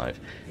 75.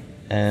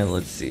 And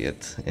let's see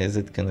it. Is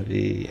it gonna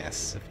be?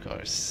 Yes, of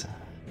course.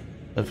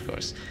 Of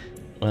course.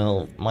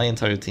 Well, my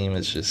entire team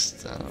is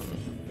just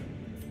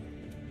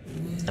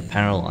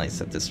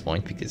paralyzed at this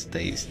point, because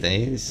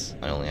days.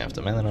 I only have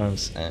the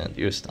Man-at-Arms, and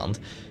you're stunned.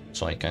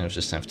 So I kind of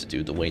just have to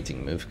do the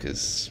waiting move,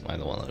 because I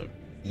don't want to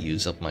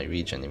use up my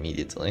regen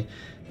immediately.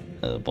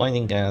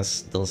 Blinding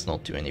Gas does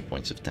not do any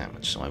points of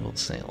damage, so I will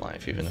stay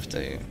alive, even if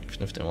they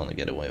want to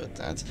get away with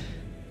that.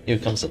 Here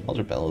comes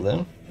another Bellow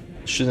though.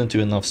 Shouldn't do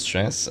enough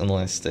stress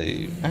unless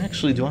they...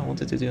 Actually, do I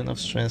want it to do enough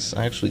stress?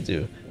 I actually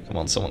do. Come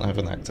on, someone have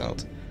an act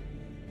out.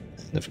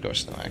 And of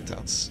course no act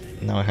outs.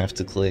 Now I have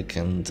to click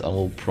and I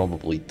will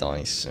probably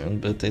die soon,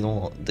 but they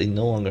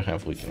no longer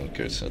have Weakening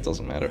Curse, so it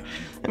doesn't matter.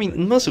 I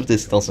mean, most of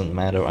this doesn't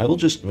matter. I will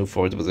just move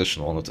forward to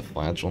position 1 with the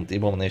Flagell. The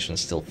Abomination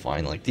is still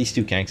fine. Like, these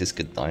 2 characters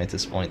could die at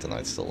this point and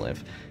I'd still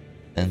live.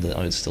 And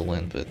I would still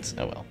win, but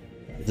oh well.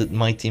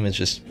 My team is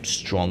just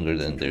stronger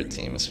than their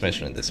team,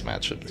 especially in this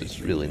matchup.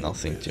 There's really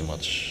nothing too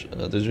much,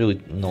 there's really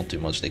not too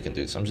much they can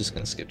do, so I'm just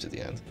gonna skip to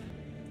the end.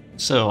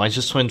 So I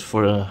just went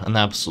for an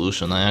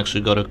Absolution. I actually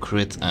got a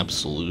crit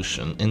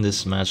Absolution in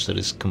this match that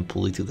is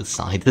completely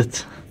decided.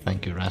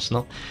 Thank you,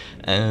 Rational.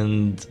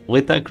 And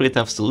with that crit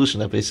Absolution,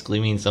 that basically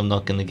means I'm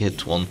not gonna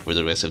get one for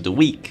the rest of the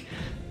week.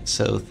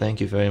 So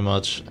thank you very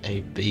much,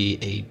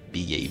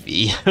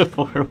 ABABAB,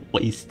 for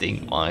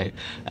wasting my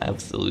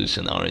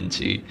Absolution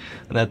RNG.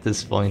 And at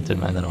this point, the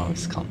Man at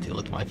Arms can't deal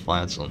with my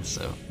Flagellant,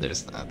 so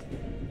there's that.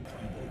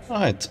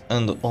 Alright,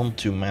 and on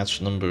to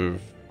match number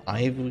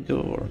 5 we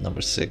go, or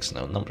number 6?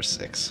 No, number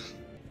 6.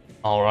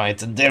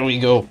 Alright, and there we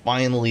go,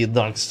 finally a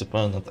Darkest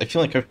opponent. I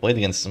feel like I've played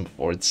against him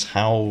before. It's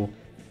How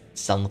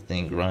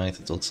something, right?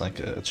 It looks like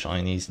a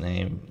Chinese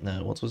name.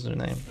 No, what was their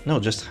name? No,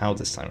 just How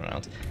this time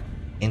around.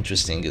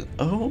 Interesting.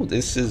 Oh,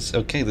 this is...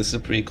 okay, this is a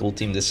pretty cool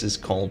team. This is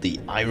called the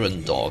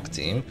Iron Dog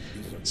team.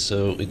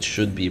 So it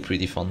should be a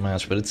pretty fun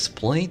match, but it's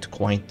played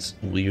quite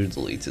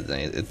weirdly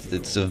today.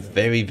 It's a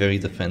very, very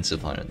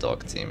defensive Iron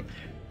Dog team.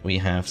 We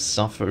have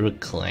Suffer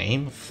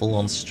Claim,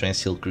 full-on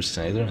Stress Heal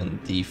Crusader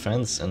and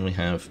defense, and we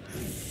have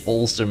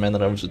Bolster Man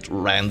at Arms with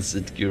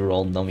Rancid Cure,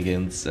 all Numbing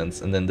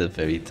and then the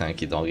very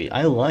tanky doggy.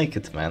 I like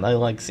it, man. I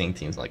like seeing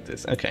teams like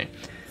this. Okay,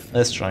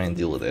 let's try and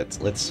deal with it.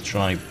 Let's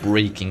try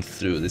breaking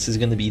through. This is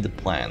gonna be the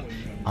plan.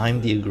 I'm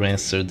the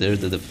aggressor, they're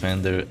the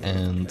defender,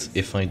 and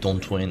if I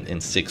don't win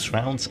in 6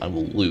 rounds, I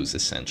will lose,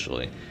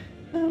 essentially.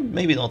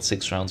 Maybe not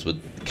 6 rounds, but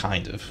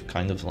kind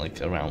of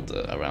like around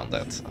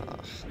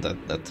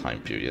that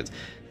time period.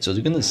 So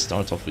they're gonna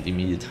start off with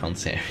immediate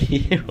Hanseri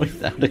here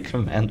without a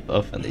command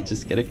buff, and they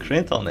just get a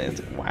crit on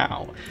it.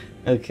 Wow.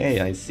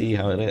 Okay, I see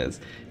how it is.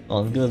 Well,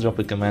 I'm gonna drop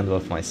a command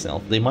buff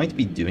myself. They might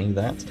be doing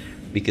that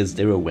because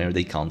they're aware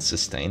they can't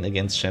sustain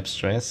against Shep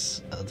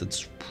Stress.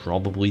 That's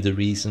probably the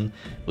reason.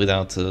 With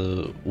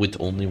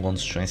only one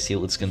stress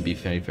heal, it's gonna be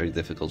very, very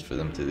difficult for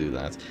them to do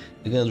that.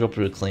 They're gonna drop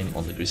a Reclaim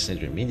on the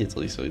Crusader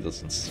immediately so he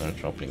doesn't start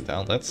dropping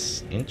down.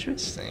 That's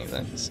interesting.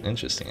 That's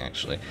interesting,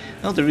 actually.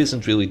 Now, there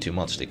isn't really too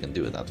much they can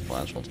do with that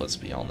Flagellant, let's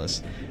be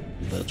honest.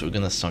 But we're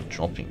gonna start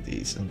dropping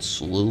these and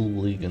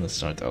slowly gonna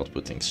start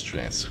outputting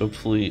stress.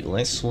 Hopefully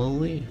less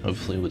slowly,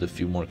 hopefully with a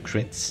few more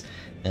crits.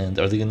 And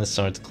are they gonna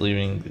start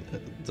clearing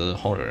the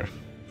horror?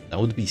 That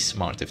would be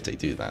smart if they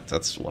do that.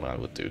 That's what I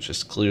would do.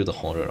 Just clear the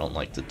horror on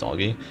like the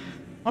doggy.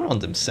 Or on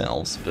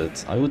themselves,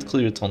 but I would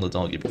clear it on the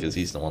doggy because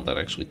he's the one that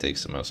actually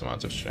takes the most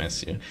amount of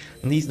stress here.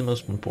 And he's the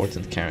most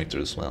important character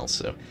as well,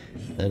 so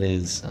that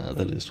is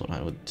what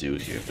I would do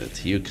here. But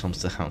here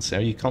comes the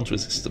Hanseri. You can't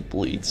resist the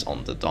bleeds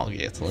on the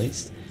doggy at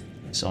least.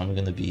 So I'm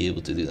gonna be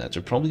able to do that.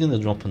 They're probably gonna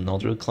drop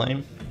another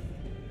Acclaim.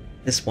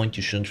 At this point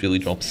you shouldn't really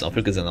drop Suffer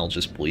because then I'll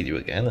just bleed you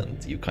again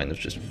and you kind of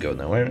just go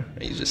nowhere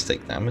and you just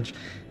take damage.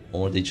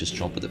 Or they just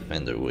drop a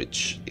defender,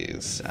 which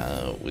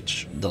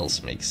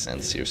does make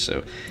sense here.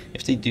 So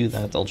if they do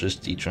that, I'll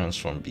just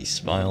de-transform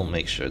Beast Bile,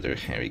 make sure their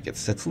Harry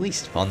gets at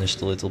least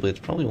punished a little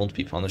bit. Probably won't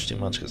be punished too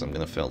much because I'm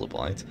gonna fail the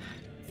blight,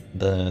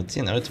 but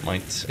you know, it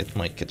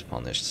might get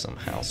punished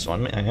somehow. So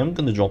I am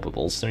gonna drop a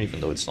bolster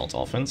even though it's not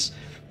offense,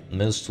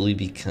 mostly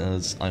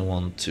because I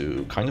want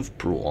to kind of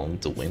prolong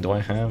the window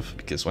I have.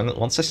 Because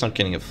once I start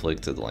getting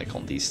afflicted, like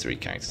on these 3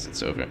 characters,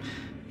 it's over.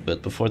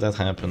 But before that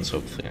happens,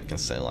 hopefully I can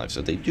stay alive.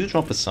 So they do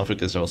drop a Suffer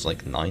because there was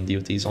like 9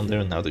 DOTs on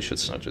there, and now they should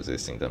start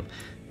resisting them.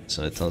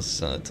 So it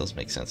does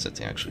make sense that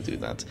they actually do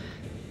that.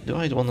 Do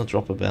I want to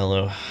drop a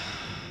Bellow?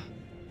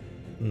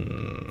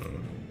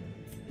 No,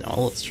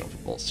 let's drop a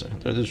Bolster.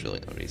 There's really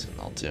no reason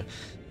not to.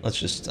 Let's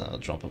just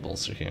drop a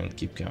Bolster here and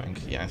keep going.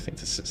 Yeah, I think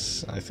this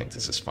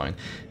is fine.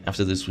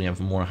 After this, we have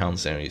more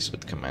Hanseri's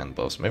with command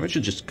buffs. Maybe I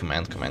should just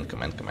command,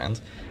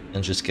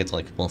 and just get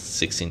like plus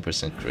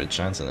 16% crit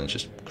chance, and then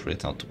just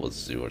crit out towards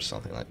 0 or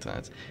something like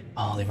that.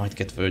 Oh, they might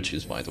get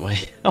Virtues, by the way.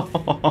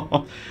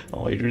 Oh,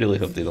 I really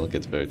hope they don't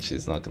get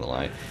Virtues, not gonna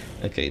lie.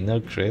 Okay, no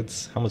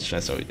crits. How much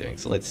stress are we doing?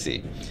 So let's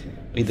see.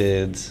 We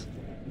did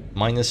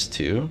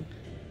 -2.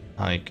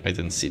 I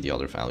didn't see the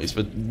other values,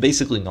 but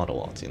basically not a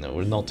lot, you know,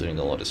 we're not doing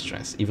a lot of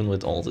stress, even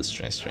with all the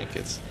stress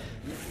trinkets.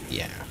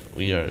 Yeah,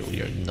 we are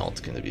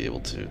not going to be able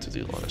to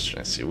do a lot of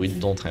stress here. We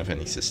don't have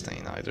any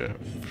sustain either,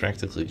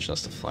 practically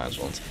just a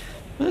Flagellant.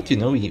 But, you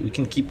know, we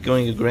can keep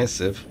going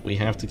aggressive, we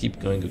have to keep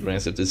going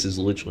aggressive. This is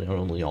literally our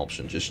only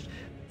option, just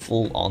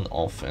full on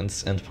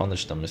offense and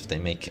punish them if they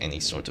make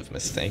any sort of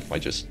mistake by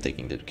just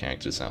taking their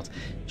characters out.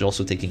 They're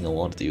also taking a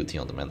lot of duty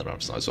on the Man at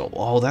Arms side, so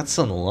oh, that's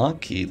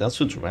unlucky. That's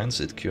what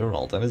Rancid Cure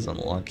all. That is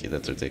unlucky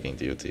that they're taking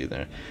duty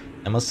there.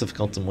 I must have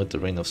caught them with the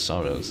Reign of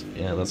Sorrows.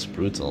 Yeah, that's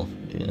brutal.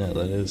 Yeah,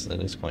 that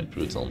is quite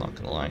brutal, not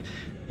gonna lie.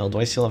 Now, do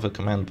I still have a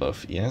command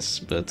buff? Yes,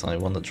 but I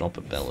want to drop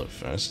a Bellow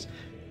first,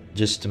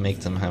 just to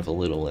make them have a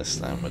little less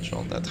damage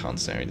on that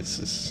Hanseri. This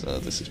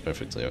is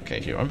perfectly okay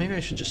here. Or maybe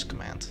I should just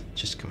command.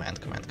 Just command.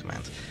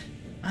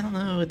 I don't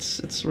know,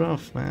 it's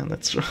rough, man.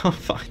 That's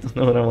rough. I don't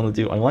know what I want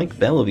to do. I like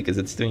Bellow because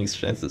it's doing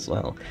stress as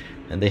well.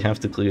 And they have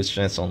to clear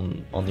stress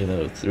on you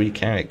know, 3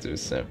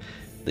 characters, so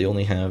they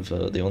only have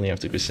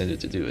the Crusader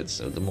to do it.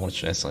 So the more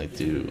stress I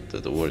do,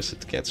 the worse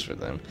it gets for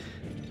them.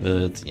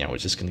 But yeah, we're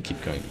just gonna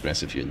keep going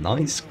aggressive here.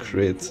 Nice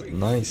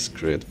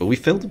crit. But we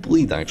failed to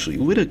bleed, actually.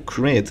 With a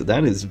crit,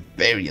 that is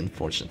very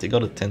unfortunate. They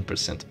got a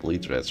 10%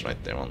 bleed res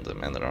right there on the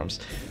Man at Arms.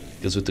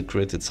 Because with the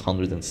crit, it's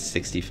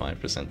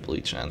 165%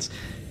 bleed chance.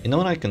 You know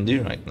what I can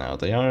do right now?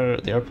 They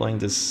are playing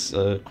this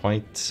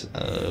quite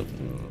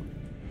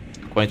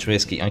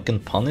risky. I can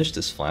punish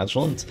this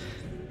Flagellant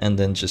and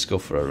then just go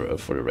for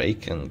a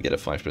rake and get a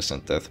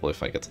 5% death blow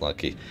if I get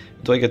lucky.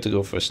 Do I get to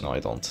go first? No, I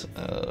don't.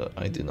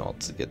 I do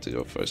not get to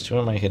go first. Who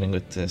am I hitting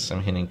with this?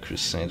 I'm hitting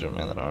Crusader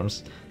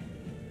Man-at-Arms.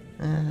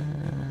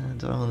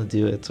 Do I want to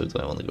do it, or do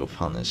I want to go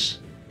punish?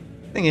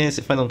 Thing is,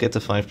 if I don't get to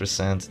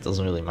 5%, it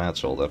doesn't really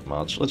matter all that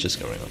much. Let's just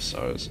go Ring of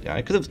Sorrows. Yeah,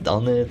 I could have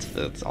done it,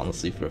 but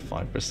honestly, for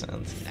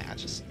 5%, nah,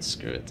 just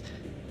screw it.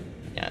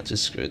 Yeah,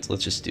 just screw it.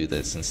 Let's just do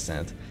this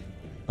instead.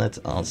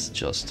 Let us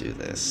just do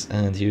this.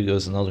 And here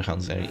goes another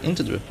Hanzari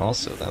into the repulse,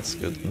 so that's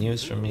good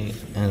news for me.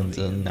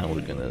 And now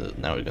we're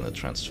gonna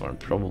transform.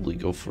 Probably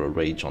go for a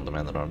rage on the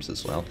Man-at-Arms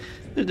as well.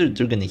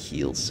 They're gonna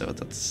heal, so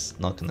that's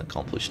not gonna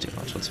accomplish too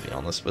much, let's be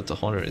honest. But the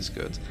horror is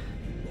good.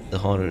 The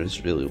horror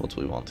is really what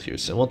we want here.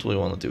 So what do we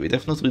want to do? We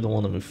definitely don't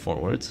want to move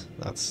forward.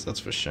 That's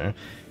for sure.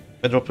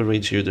 If I drop a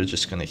rage here, they're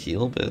just gonna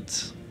heal.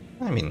 But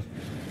I mean,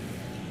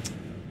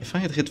 if I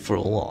had hit for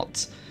a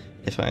lot.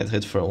 If I had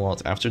hit for a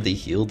lot after they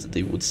healed,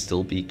 they would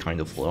still be kind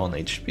of low on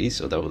HP,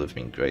 so that would have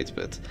been great,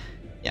 but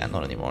yeah,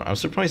 not anymore. I'm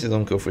surprised they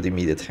don't go for the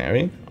immediate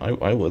harry.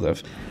 I would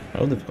have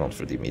gone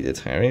for the immediate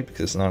harry,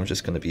 because now I'm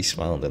just going to be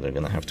smiling and they're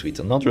going to have to eat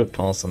another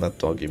repulse, and that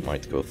doggy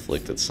might go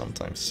afflicted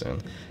sometime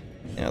soon.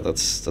 Yeah,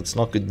 that's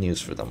not good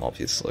news for them,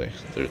 obviously.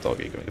 Their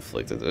doggy going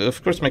afflicted.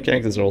 Of course, my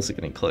characters are also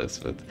getting close,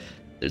 but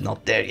they're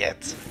not there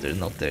yet. They're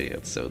not there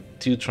yet. So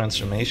 2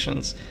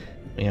 transformations.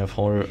 We have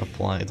horror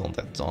applied on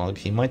that dog.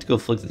 He might go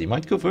afflicted. He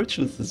might go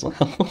virtuous as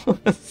well.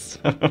 So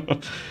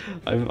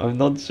I'm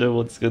not sure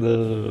what's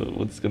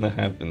gonna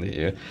happen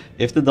here.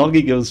 If the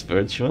doggy goes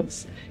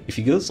virtuous, if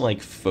he goes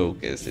like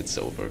focused, it's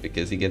over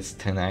because he gets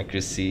 10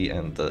 accuracy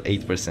and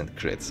 8%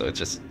 crit. So it's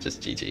just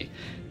GG.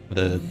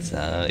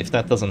 But if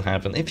that doesn't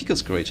happen, if he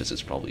goes courageous,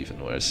 it's probably even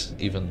worse.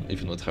 Even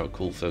with how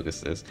cool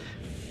focus is.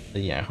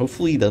 Yeah,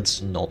 hopefully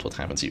that's not what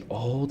happens here.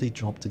 Oh, they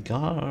dropped the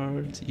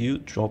guard. You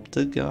dropped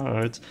the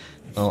guard.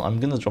 Well, I'm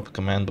gonna drop a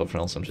command buff or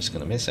else I'm just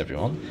gonna miss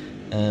everyone.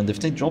 And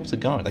if they drop the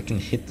guard, I can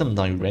hit them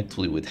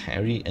directly with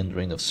Harry and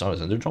Reign of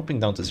Sorrows. And they're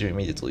dropping down to 0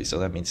 immediately, so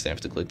that means they have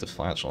to click the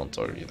flashlight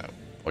or, you know,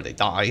 or they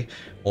die,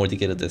 or they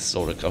get a death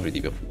soul recovery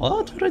debuff.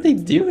 What are they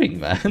doing,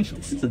 man?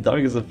 This is the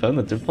darkest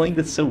opponent. They're playing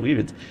this so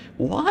weird.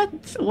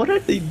 What are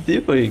they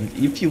doing?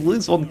 If you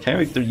lose one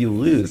character, you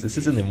lose. This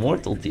is an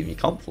immortal team. You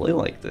can't play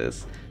like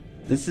this.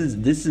 This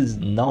is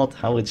not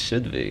how it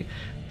should be.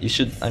 You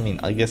should, I mean,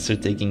 I guess they're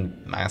taking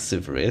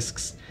massive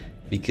risks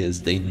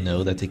because they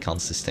know that they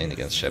can't sustain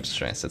against Shep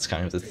Stress. That's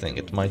kind of the thing.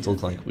 It might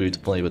look like weird to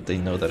play, but they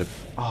know that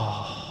if...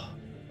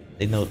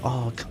 They know,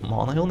 oh, come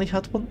on, I only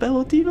had one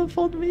bellow debuff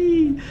on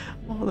me!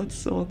 Oh, that's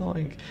so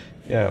annoying.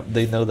 Yeah,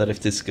 they know that if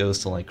this goes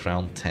to like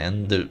round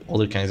 10, the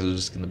other characters are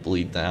just gonna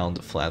bleed down,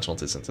 the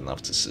flagellant isn't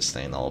enough to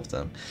sustain all of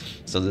them.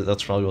 So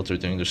that's probably what they're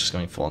doing, they're just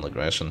going full on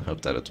aggression,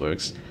 hope that it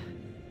works.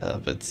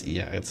 But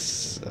yeah,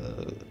 it's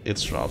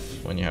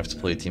rough when you have to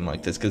play a team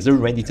like this because they're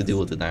ready to deal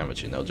with the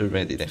damage. You know, they're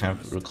ready. They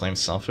have Reclaim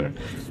Suffer,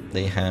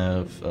 they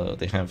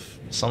have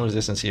some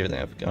resistance here. They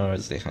have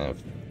guards. They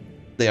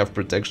have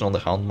protection on the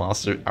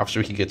Houndmaster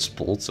after he gets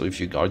pulled. So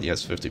if you guard, he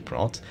has 50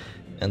 prot,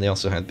 and they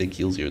also had big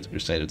heals here at the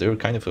Crusader. They were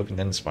kind of hoping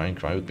that Inspiring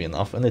Cry would be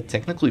enough, and it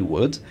technically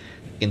would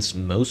against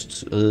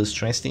most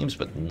stress teams,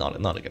 but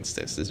not against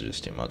this. This is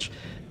just too much.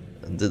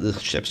 The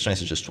Shep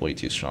Stress is just way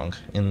too strong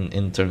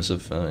in terms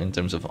of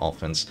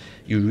offense.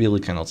 You really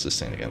cannot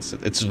sustain against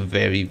it. It's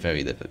very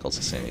difficult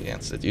to sustain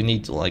against it. You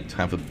need to like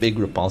have a big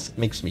repulse. It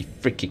makes me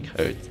freaking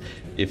hurt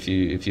if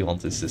you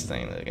want to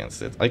sustain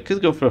against it. I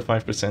could go for a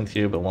 5%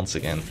 here, but once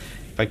again,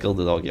 if I kill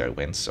the doggy, I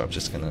win. So I'm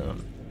just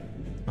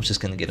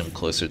gonna get him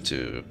closer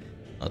to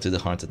the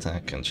heart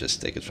attack and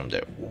just take it from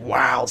there.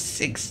 Wow,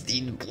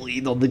 16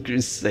 bleed on the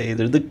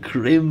Crusader. The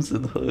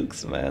Crimson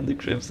Hooks, man. The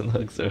Crimson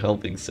Hooks are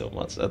helping so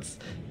much. That's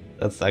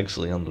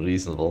actually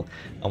unreasonable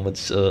how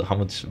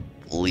much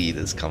bleed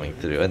is coming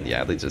through. And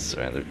yeah, they just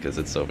surrendered because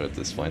it's over at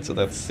this point. So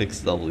that's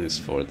 6 Ws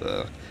for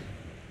the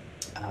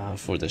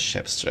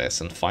Shep Stress,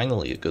 and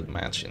finally a good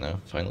match, you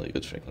know, finally a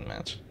good freaking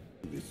match.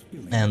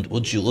 And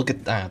would you look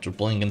at that, we're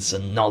playing against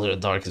another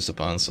Darkest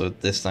opponent, so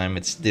this time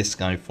it's this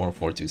guy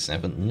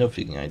 4427, no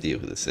freaking idea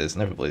who this is,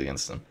 never played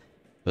against him.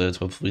 But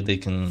hopefully they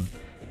can...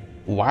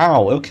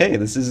 Wow, okay,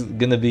 this is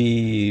gonna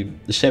be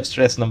the Shep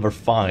Stress number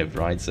 5,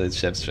 right? So it's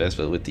Shep Stress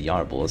but with the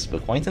Arbalest,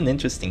 but quite an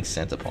interesting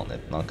setup on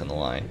it, not gonna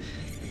lie.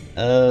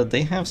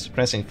 They have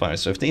Suppressing Fire,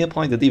 so if they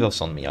apply the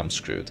debuffs on me, I'm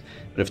screwed.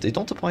 But if they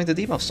don't apply the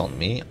debuffs on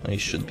me, I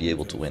should be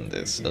able to win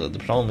this. The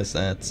problem is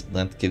that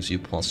that gives you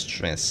plus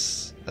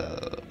stress,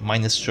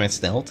 minus stress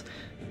dealt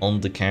on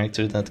the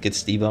character that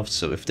gets debuffed,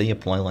 so if they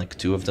apply like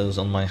 2 of those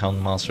on my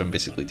Houndmaster, I'm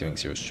basically doing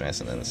 0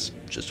 stress, and then it's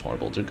just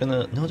horrible. They're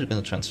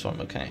gonna transform,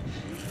 okay.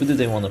 Who do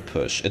they want to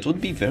push? It would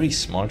be very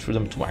smart for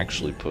them to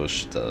actually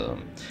push the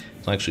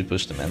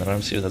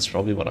Man-at-Arms here. That's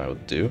probably what I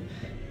would do.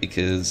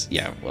 Because,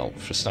 yeah, well,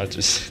 for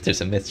starters,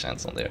 there's a miss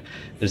chance on there.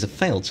 There's a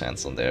fail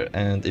chance on there,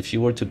 and if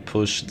you were to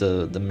push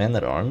the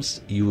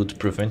Man-at-Arms, you would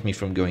prevent me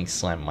from going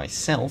Slam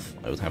myself.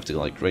 I would have to,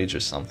 like, Rage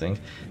or something,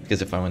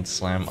 because if I went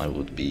Slam, I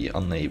would be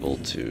unable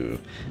to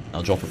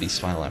drop a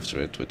Beast File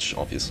after it, which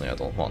obviously I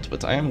don't want.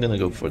 But I am gonna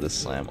go for the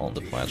Slam on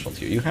the Flagellant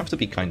here. You have to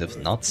be kind of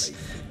nuts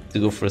to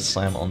go for a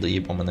slam on the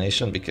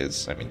Abomination,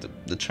 because, I mean,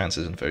 the chance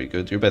isn't very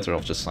good. You're better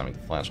off just slamming the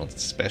Flash on,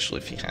 especially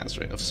if he has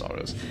Reign of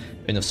Sorrows.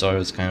 Reign of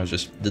Sorrows is kind of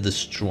just the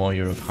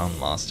destroyer of Hound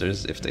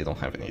Masters if they don't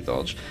have any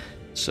dodge.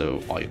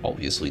 So I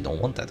obviously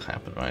don't want that to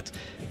happen, right?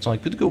 So I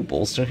could go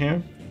Bolster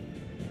here.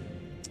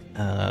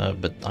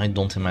 But I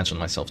don't imagine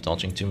myself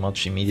dodging too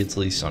much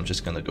immediately, so I'm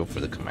just gonna go for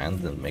the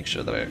command and make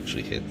sure that I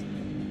actually hit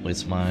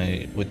with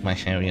my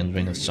Harry and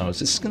Reign of Sorrows.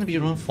 This is gonna be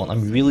a rough one.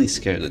 I'm really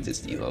scared of this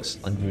debuffs.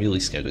 I'm really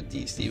scared of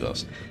these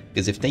debuffs.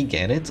 Because if they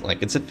get it,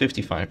 like, it's a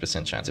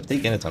 55% chance. If they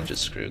get it, I'm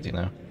just screwed, you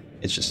know?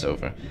 It's just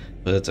over.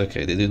 But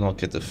okay, they did not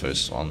get the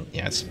first one.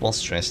 Yeah, it's plus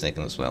stress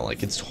taken as well.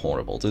 Like, it's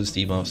horrible. Those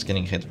debuffs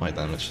getting hit by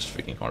them, it's just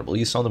freaking horrible.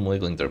 You saw them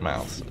wiggling their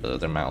mouse,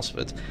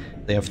 but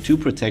they have 2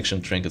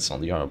 protection trinkets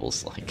on the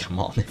Arbles. Like, come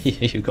on,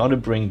 you gotta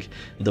bring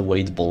the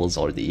Weight Balls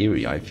or the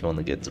area if you want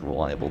to get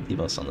reliable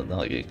debuffs on the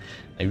doggy.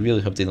 I really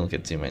hope they don't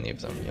get too many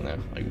of them, you know?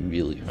 I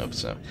really hope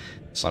so.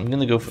 So I'm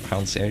gonna go for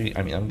Houndsary.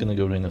 I mean, I'm gonna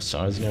go Reign of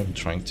Sorrows here. I'm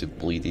trying to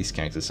bleed these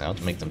characters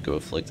out, make them go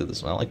Afflicted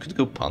as well. I could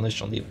go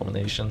Punish on the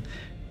Abomination.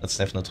 That's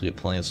definitely a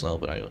play as well,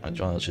 but I'd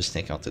rather just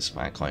take out this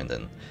backline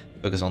and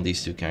focus on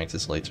these 2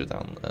 characters later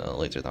down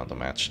the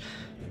match.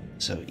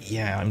 So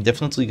yeah, I'm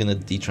definitely gonna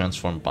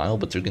detransform Bile,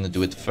 but they're gonna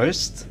do it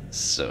first.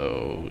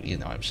 So, you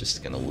know, I'm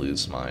just gonna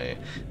lose my.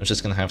 I'm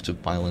just gonna have to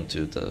Bile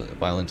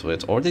into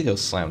it, or they go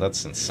Slam.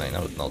 That's insane. I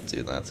would not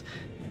do that.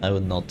 I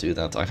would not do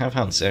that. I have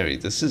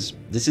Hanseri. This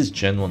is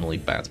genuinely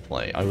bad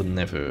play. I would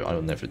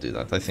never do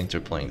that. I think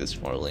they're playing this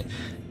poorly.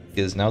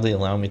 Because now they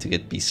allow me to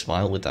get Beast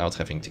Vile without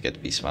having to get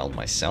Beast Vile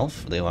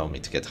myself. They allow me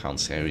to get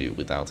Houndsary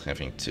without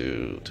having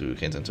to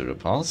hit into the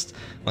past.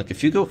 Like,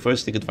 if you go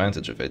first, take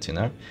advantage of it, you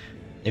know?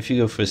 If you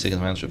go first, take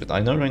advantage of it. I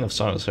know Reign of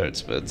Sorrows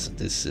hurts, but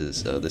this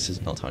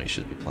is not how you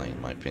should be playing,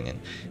 in my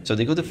opinion. So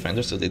they go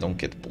Defender so they don't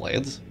get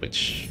bled,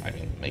 which, I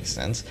mean, makes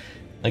sense.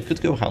 I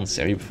could go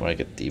Houndsary before I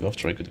get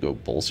debuffed, or I could go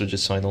Bolster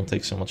just so I don't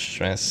take so much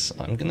stress.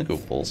 I'm gonna go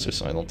Bolster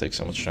so I don't take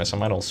so much stress. I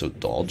might also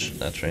dodge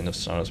that Reign of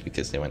Sorrows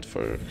because they went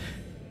for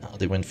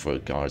a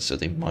guard, so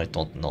they might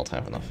not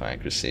have enough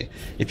accuracy.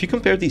 If you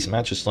compare these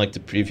matches like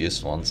the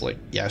previous ones, like,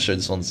 yeah, sure,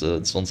 this one's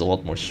a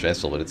lot more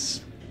stressful, but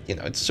it's, you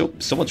know, it's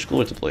so much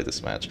cooler to play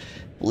this match.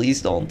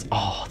 Please don't.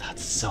 Oh,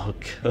 that's so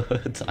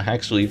good. I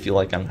actually feel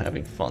like I'm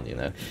having fun, you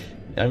know.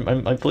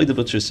 I play the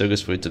Butcher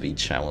Circus for it to be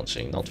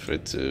challenging, not for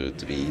it to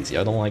be easy.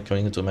 I don't like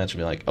going into a match and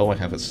be like, oh, I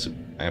have a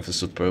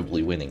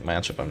superbly winning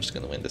matchup, I'm just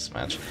gonna win this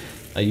match.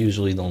 I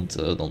usually don't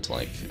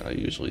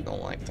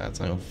like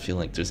that. I don't feel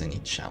like there's any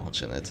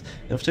challenge in it.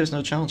 And if there's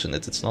no challenge in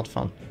it, it's not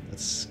fun.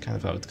 That's kind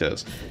of how it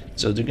goes.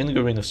 So they're gonna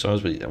go Reign of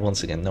Sorrows, but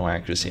once again, no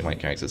accuracy. My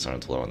characters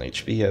aren't low on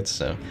HP yet,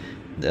 so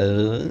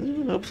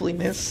hopefully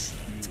miss.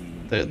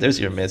 There's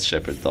your miss,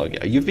 Shepherd Dog.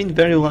 Yeah, you've been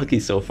very lucky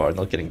so far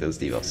not getting those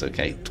debuffs,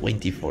 okay?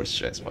 24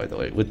 stress, by the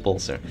way, with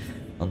Bolster.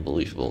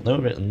 Unbelievable.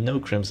 No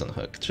Crimson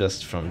Hook,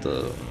 just from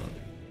the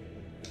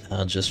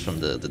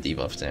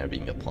debuff there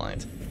being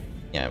applied.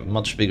 Yeah,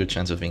 much bigger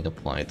chance of being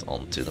applied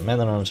onto the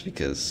Man-at-Arms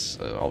because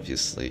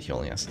obviously he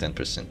only has 10%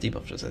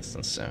 debuff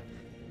resistance, so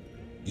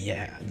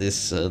yeah, this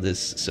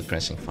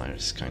Suppressing Fire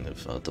is kind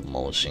of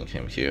demolishing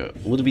him here.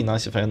 Would it be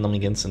nice if I had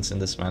Numbing Instance in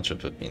this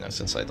matchup, but, you know,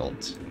 since I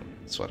don't,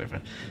 it's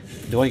whatever.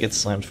 Do I get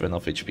slammed for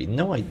enough HP?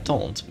 No, I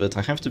don't, but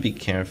I have to be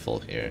careful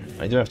here.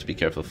 I do have to be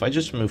careful. If I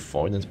just move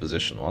forward into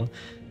position 1,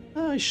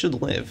 I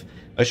should live.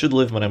 I should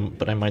live,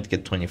 but I might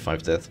get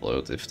 25 death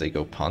blow if they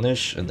go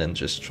Punish and then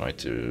just try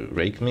to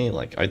rake me.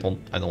 Like, I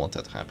don't want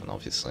that to happen,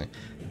 obviously.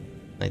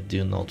 I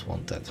do not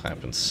want that to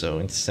happen, so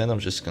instead I'm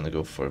just gonna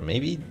go for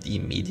maybe the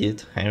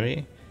immediate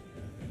Harry.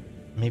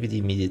 Maybe the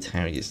immediate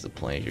Harry is the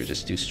play here,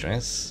 just do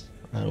stress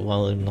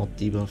while I'm not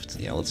debuffed.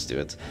 Yeah, let's do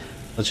it.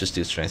 Let's just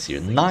do stress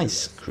here.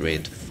 Nice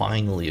crit,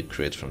 finally a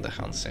crit from the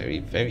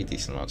Hanseri. Very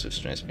decent amounts of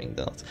stress being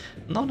dealt.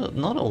 Not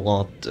a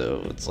lot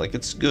though. It's like,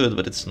 it's good,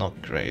 but it's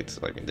not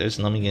great. Like, there's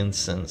Numbing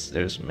Instance,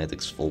 there's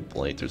Medic's Full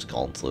Plate, there's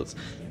Gauntlet,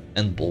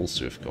 and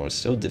Bolster, of course.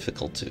 So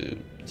difficult to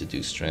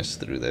do stress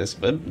through this,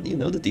 but, you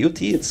know, the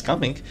DOT is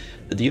coming.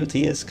 The DOT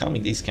is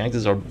coming. These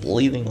characters are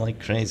bleeding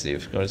like crazy.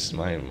 Of course,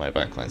 my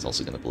backline's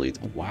also gonna bleed.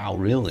 Wow,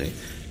 really?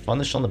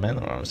 Punish on the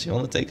Man-at-Arms. You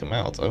want to take him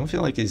out? I don't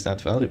feel like he's that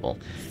valuable.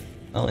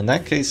 Well, in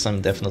that case,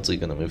 I'm definitely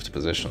going to move to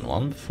position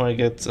 1 before I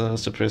get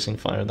Suppressing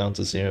Fire down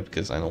to 0,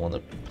 because I don't want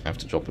to have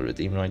to drop a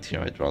Redeem right here.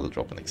 I'd rather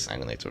drop an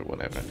Exsanguinate or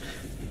whatever.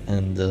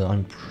 And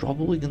I'm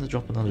probably going to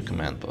drop another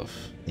Command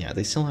buff. Yeah,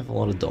 they still have a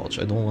lot of dodge.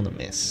 I don't want to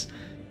miss.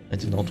 I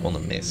do not want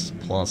to miss.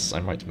 Plus, I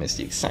might miss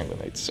the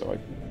Exsanguinate, so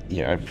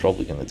yeah, I'm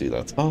probably going to do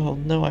that. Oh,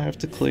 no, I have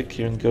to click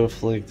here and go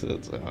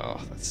Afflicted.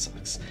 Oh, that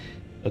sucks.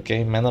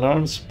 Okay,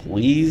 Man-at-Arms,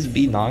 please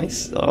be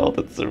nice. Oh,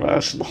 that's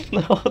irrational.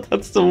 No,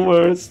 that's the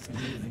worst.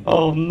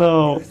 Oh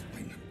no.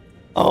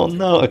 Oh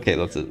no. Okay,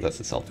 that's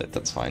a self-hit.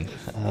 That's fine.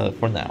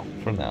 For now,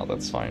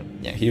 that's fine.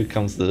 Yeah, here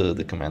comes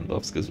the command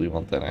buffs because we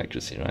want that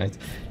accuracy, right?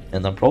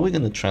 And I'm probably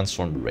gonna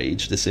transform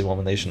Rage this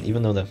Abomination,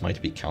 even though that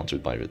might be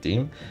countered by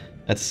Redeem.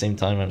 At the same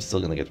time, I'm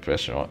still gonna get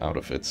pressure out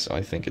of it, so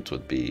I think it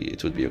would be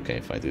okay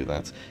if I do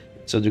that.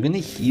 So they're gonna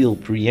heal,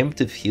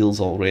 preemptive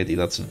heals already.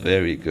 That's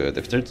very good.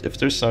 If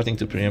they're starting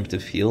to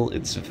preemptive heal,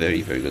 it's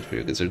very good for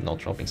you because they're not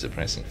dropping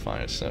suppressing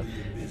fire. So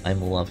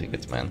I'm loving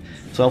it, man.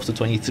 12 to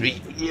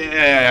 23.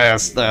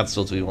 Yes, that's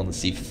what we want to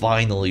see.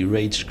 Finally,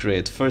 rage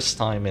crit. First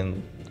time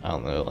in, I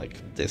don't know, like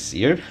this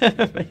year?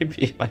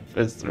 Maybe my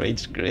first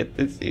rage crit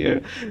this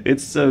year.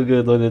 It's so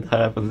good when it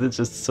happens. It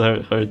just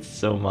hurts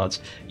so much.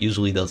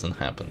 Usually doesn't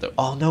happen though.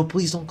 Oh no,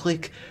 please don't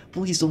click.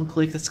 Please don't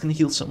click. That's gonna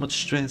heal so much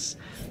stress.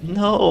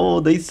 No,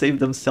 they saved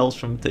themselves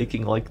from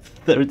taking like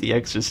 30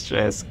 extra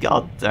stress.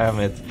 God damn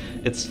it.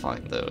 It's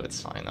fine though.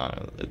 It's fine.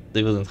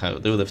 They would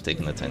have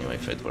taken it anyway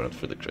if it weren't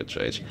for the crit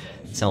rage.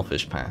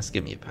 Selfish pass.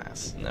 Give me a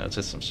pass. No,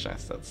 just some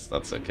stress.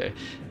 That's okay.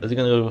 Are they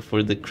gonna go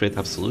for the crit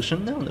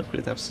absolution? No, no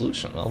crit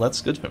absolution. Well,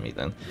 that's good for me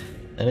then.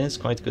 It is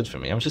quite good for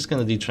me. I'm just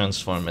gonna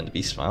de-transform and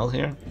beast file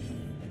here.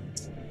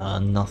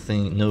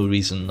 Nothing, no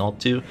reason not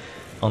to,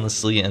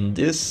 honestly. And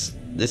this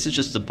is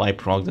just a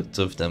byproduct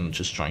of them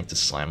just trying to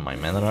slam my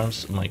man at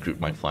arms, my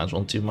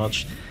flagellant too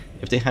much.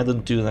 If they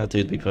hadn't do that,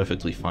 they'd be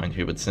perfectly fine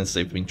here, but since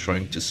they've been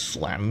trying to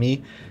slam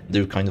me,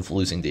 they're kind of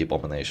losing the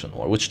Abomination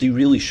War, which they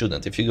really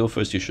shouldn't. If you go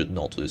first, you should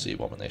not lose the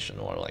Abomination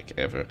War, like,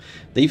 ever.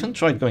 They even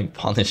tried going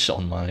punish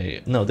on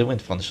my... No, they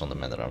went punish on the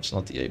man at arms,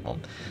 not the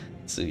A-bomb.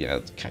 So yeah,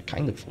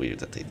 kind of weird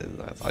that they did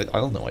that. I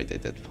don't know why they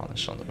did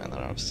punish on the man at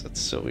arms.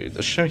 That's so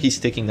weird. Sure, he's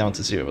taking down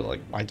to 0, but like,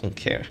 I don't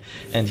care.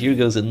 And here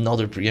goes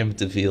another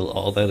preemptive heal.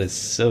 Oh, that is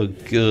so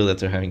good that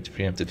they're having to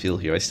preemptive heal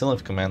here. I still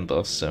have command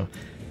buffs, so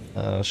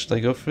should I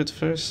go for it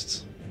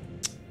first?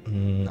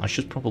 I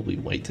should probably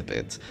wait a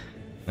bit.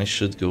 I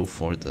should go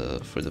for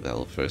the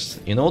battle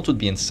first. You know what would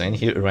be insane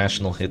here?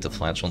 Irrational hit the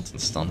flagellant and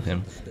stun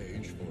him.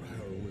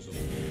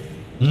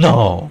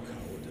 No!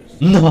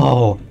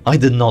 No! I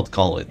did not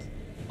call it.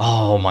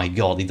 Oh my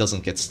god, he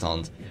doesn't get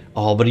stunned.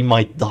 Oh, but he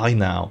might die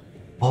now.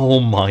 Oh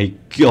my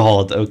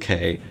god,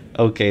 okay.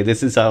 Okay,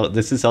 this is how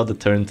the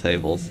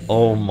turntables.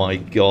 Oh my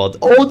god.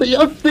 Oh, they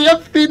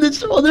have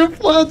finished on their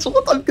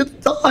flagellant. I'm gonna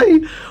die.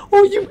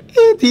 Oh, you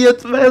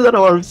idiot, man at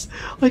arms.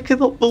 I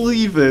cannot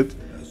believe it.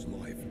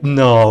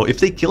 No,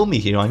 if they kill me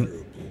here,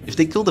 if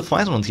they kill the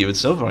flagellant here,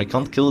 it's over. I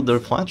can't kill their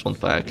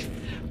flagellant back.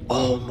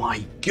 Oh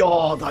my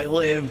god, I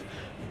live.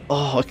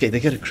 Oh, okay,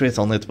 they get a crit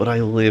on it, but I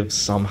live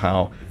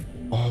somehow.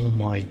 Oh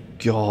my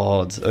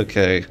god,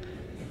 okay.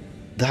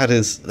 That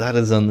is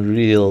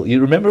unreal. You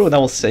remember when I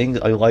was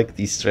saying I like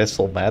these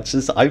stressful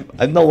matches?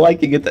 I'm not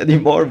liking it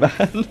anymore,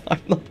 man.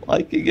 I'm not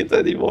liking it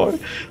anymore.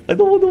 I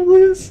don't want to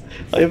lose.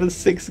 I have a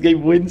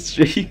 6-game win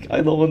streak.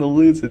 I don't want to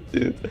lose it,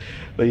 dude.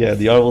 But yeah,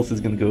 the Arvels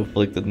is gonna go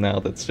afflicted now.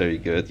 That's very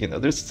good. You know,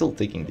 they're still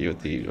taking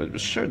DOT.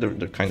 Sure,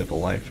 they're kind of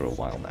alive for a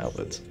while now,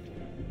 but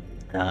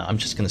I'm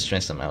just gonna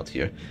stress them out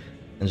here.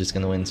 I'm just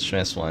gonna win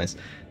stress-wise.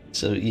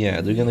 So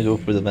yeah, they're gonna go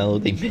for the battle.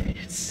 They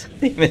miss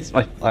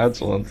my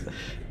flagellant.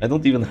 I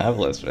don't even have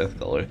less red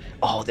color.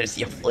 Oh, there's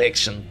the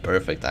affliction.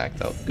 Perfect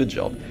act out. Good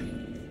job.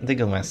 They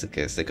go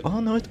masochistic. Oh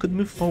no, it could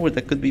move forward.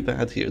 That could be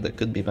bad here. That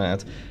could be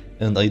bad.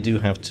 And I do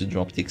have to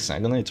drop the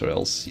Hexagonate, or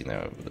else, you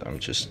know, I'm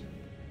just...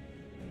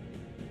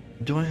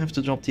 Do I have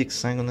to drop the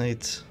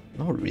Hexagonate?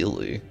 Not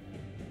really.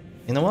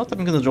 You know what?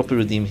 I'm gonna drop a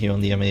Redeem here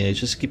on the MAA.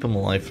 Just keep him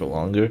alive for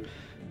longer.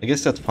 I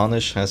guess that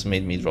punish has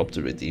made me drop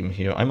the Redeem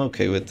here. I'm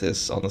okay with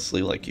this,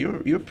 honestly. Like,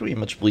 you're pretty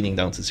much bleeding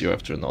down to 0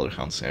 after another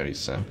Hound series,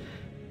 so...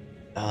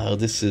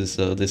 this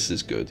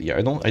is good. Yeah,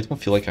 I don't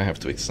feel like I have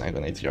to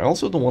Hexagonate here. I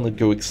also don't want to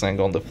go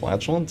Hexang on the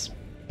Flagellant.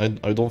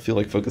 I don't feel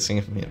like focusing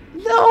on me.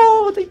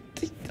 No!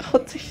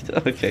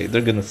 Okay,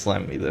 they're gonna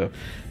slam me though.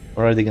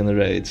 Or are they gonna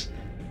rage?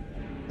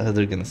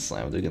 They're gonna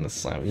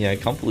slam. Yeah, I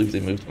can't believe they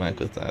moved back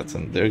with that,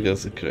 and there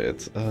goes the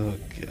crit. Oh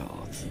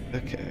god.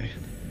 Okay.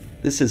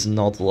 This is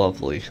not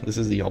lovely. This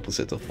is the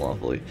opposite of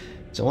lovely.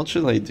 So what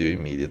should I do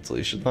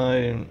immediately? Should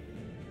I...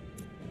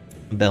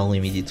 Bell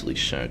immediately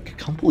Shirk.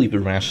 Can't believe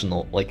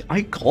Irrational. Like,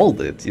 I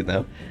called it, you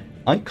know?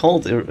 I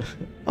called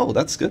Oh,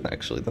 that's good,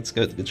 actually. That's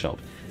good. Good job.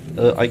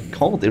 I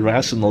called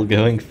Irrational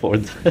going for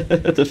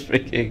the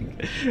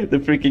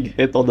freaking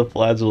hit on the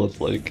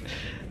Flagellant, like...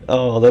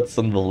 Oh, that's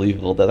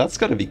unbelievable. That's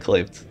gotta be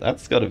clipped. That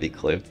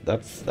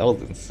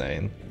was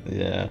insane.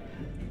 Yeah.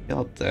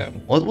 God damn.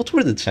 What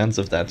were the chances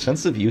of that?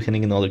 Chance of you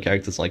hitting another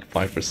character is like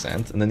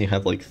 5%, and then you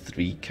had like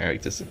 3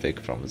 characters to pick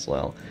from as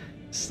well.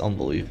 It's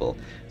unbelievable.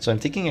 So I'm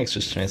taking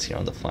extra stress here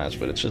on the Flash,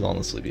 but it should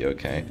honestly be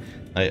okay.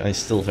 I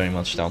still very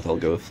much doubt I'll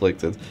go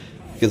afflicted,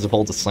 because of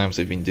all the slams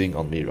they've been doing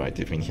on me, right?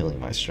 They've been healing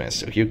my stress.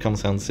 So here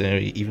comes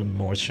Hanzeri, even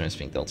more stress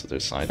being dealt to their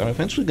side. I'm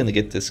eventually gonna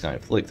get this guy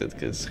afflicted,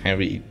 because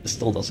Harry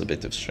still does a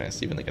bit of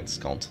stress, even against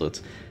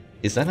Gauntlet.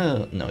 Is that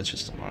a... No, it's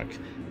just a mark.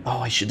 Oh,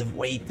 I should have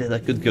waited. I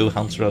could go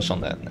Hound's Rush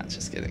on that. Nah,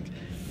 just kidding.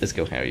 Let's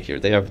go Harry here.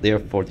 They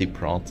have 40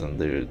 prot, and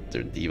they're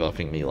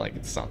debuffing me like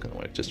it's not gonna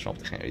work. Just drop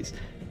the Harrys.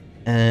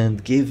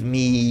 And give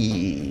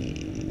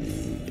me...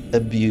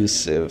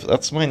 Abusive.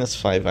 That's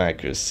 -5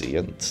 accuracy,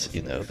 and,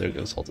 you know, there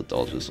goes all the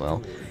dodge as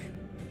well.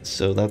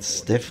 So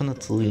that's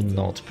definitely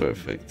not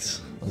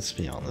perfect. Let's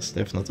be honest,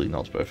 definitely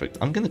not perfect.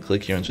 I'm gonna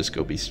click here and just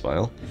go Beast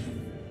File.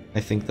 I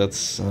think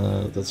that's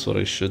what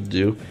I should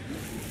do.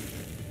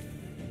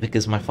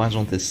 because my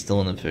Flagellant is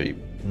still in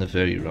a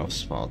very rough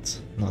spot.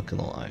 Not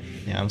gonna lie.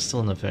 Yeah, I'm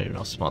still in a very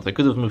rough spot. I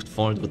could have moved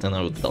forward, but then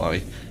I would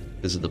die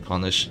because of the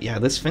punish. Yeah,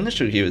 this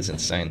finisher here is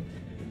insane.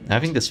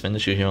 Having this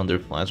finisher here on their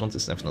Flagellant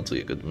is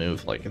definitely a good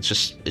move. Like, it's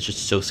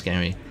just so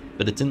scary.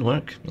 But it didn't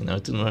work, you know,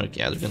 it didn't work.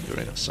 Yeah, they're gonna get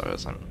rid of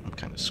Saras. I'm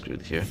kind of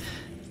screwed here.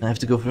 I have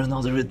to go for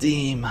another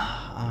redeem.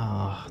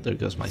 Ah, there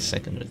goes my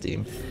second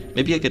redeem.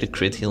 Maybe I get a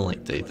crit heal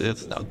like they did.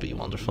 That would be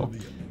wonderful.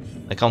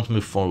 I can't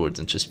move forward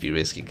and just be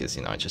risky because,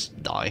 you know, I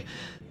just die.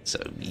 So,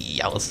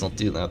 yeah, let's not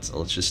do that.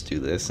 Let's just do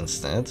this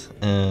instead.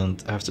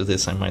 And after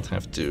this, I might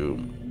have to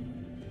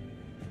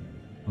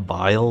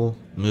Bile,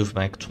 move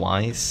back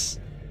twice,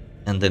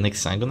 and then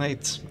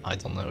Hexagonate? I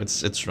don't know,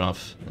 it's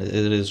rough. It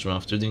is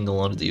rough. They're doing a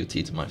lot of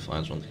DOT to my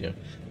Flagellant here.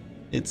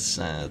 It's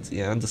sad.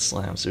 Yeah, and the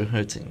slams, they're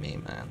hurting me,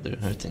 man. They're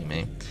hurting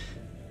me.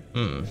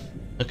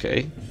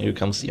 Okay, here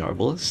comes the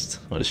Arbalist.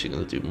 What is she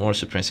gonna do? More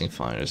suppressing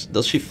fires.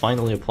 Does she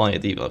finally apply a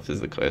debuff is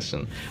the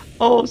question.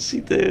 Oh,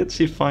 she did!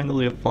 She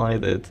finally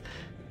applied it.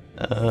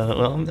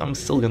 Well, I'm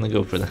still gonna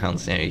go for the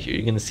Hound's area here.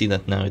 You're gonna see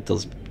that now it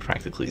does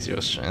practically 0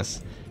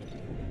 stress.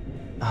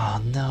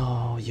 Oh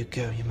no, you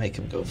make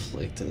him go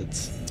afflicted.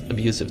 It's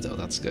abusive though,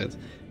 that's good.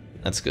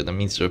 That's good, that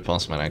means the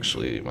repulse might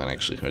actually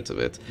hurt a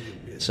bit.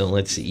 So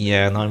let's see,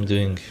 yeah, now I'm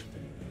doing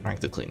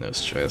practically no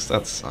stress,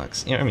 that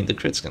sucks. Yeah, I mean the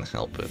crit's gonna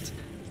help it.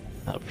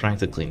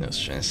 Practically no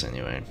stress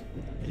anyway.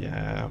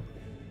 Yeah,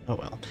 oh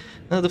well.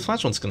 The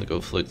Flagellant's gonna go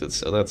afflicted,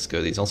 so that's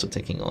good. He's also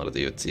taking a lot of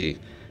DOT.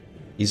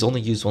 He's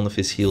only used one of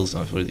his heals,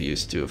 I've already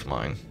used 2 of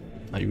mine.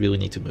 I really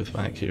need to move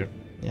back here.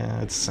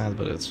 Yeah, it's sad,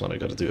 but it's what I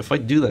gotta do. If I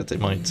do that, they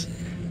might...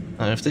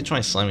 if they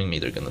try slamming me,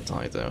 they're gonna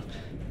die though.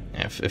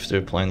 If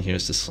their plan here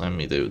is to slam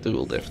me, they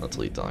will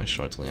definitely die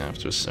shortly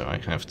after, so I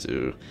have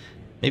to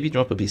maybe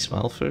drop a Beast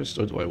Smile first,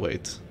 or do I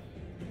wait?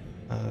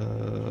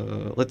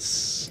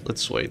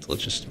 Let's wait.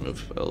 Let's just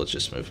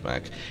move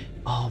back.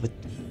 Oh, but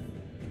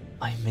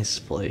I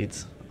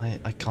misplayed.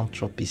 I can't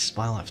drop Beast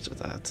Smile after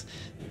that.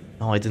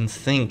 No, I didn't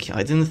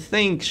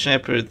think,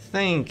 Shepard,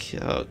 think.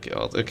 Oh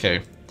god,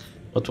 okay.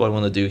 What do I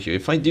want to do here?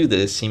 If I do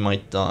this, he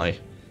might die.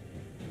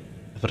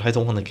 But I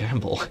don't want to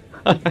gamble.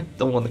 I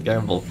don't want to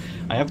gamble.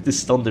 I have to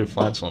stun their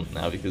Flagellant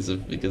now because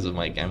of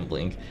my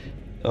gambling.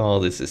 Oh,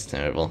 this is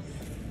terrible.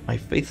 My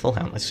faithful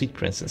hound, my sweet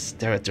princess,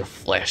 stare at their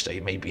flesh.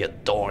 They may be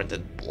adorned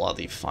in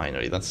bloody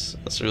finery. That's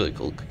a really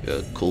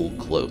cool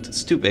quote.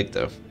 It's too big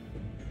though.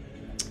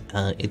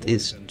 It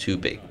is too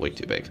big, way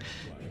too big.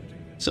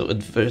 So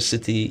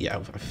adversity, yeah,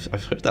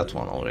 I've heard that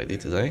one already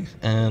today.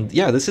 And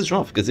yeah, this is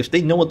rough because if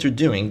they know what they're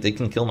doing, they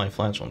can kill my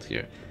Flagellant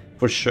here.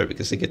 For sure,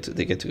 because they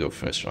get to go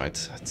first, right?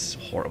 That's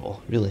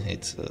horrible. Really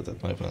hate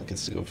that my opponent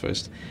gets to go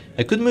first.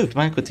 I could move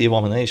back with the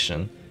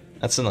Abomination.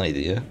 That's an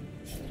idea.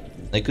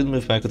 I could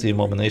move back with the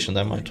Abomination.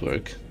 That might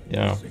work.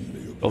 Yeah,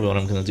 probably what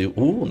I'm gonna do.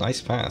 Ooh,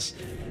 nice pass.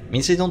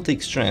 Means they don't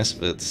take stress,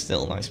 but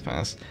still nice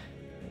pass.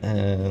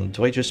 And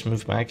do I just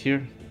move back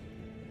here?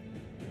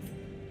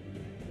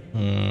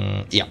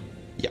 Yeah.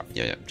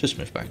 Just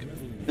move back.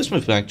 Just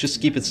move back.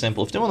 Just keep it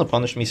simple. If they want to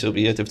punish me, so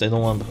be it. If they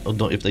don't want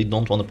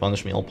to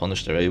punish me, I'll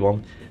punish their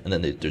A1, and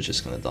then they're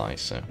just gonna die.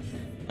 So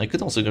I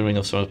could also go Ring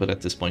of Swords, but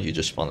at this point you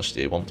just punish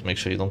the A1 to make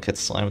sure you don't get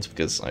slammed,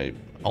 because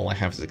all I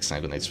have is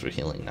Hexagonates for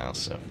healing now.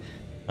 So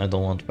I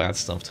don't want bad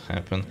stuff to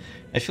happen.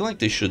 I feel like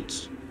they should.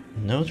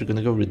 No, they're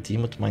gonna go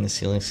redeem with minus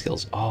healing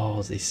skills.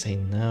 Oh, they say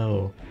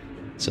no.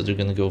 So they're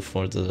gonna go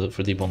for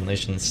the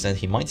Abomination instead.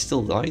 He might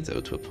still die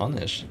though to a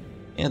punish.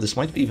 Yeah, this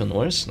might be even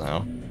worse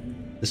now.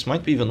 This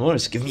might be even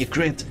worse. Give me a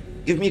crit!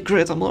 Give me a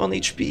crit! I'm low on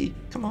HP!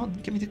 Come on,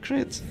 give me the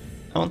crit!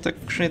 I want a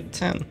crit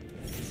 10.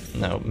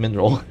 No,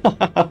 mineral.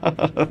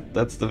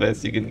 That's the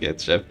best you can get,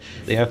 Shep.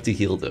 They have to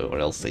heal though, or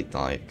else they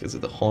die, because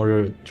of the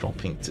horror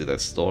dropping to that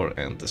store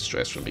and the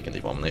stress from being the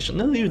Abomination.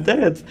 No, you're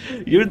dead!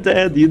 You're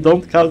dead! You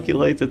don't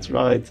calculate it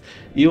right!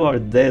 You are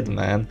dead,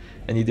 man!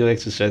 And you do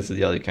extra stress to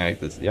the other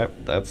characters.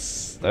 Yep,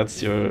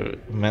 that's your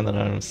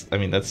Man-at-Arms. I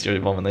mean, that's your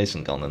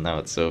Abomination gone, and now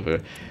it's over.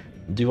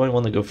 Do I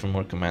want to go for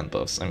more command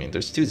buffs? I mean,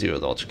 there's 2 zero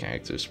dodge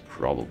characters,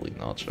 probably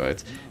not,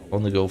 right? I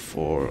want to go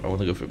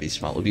for Beast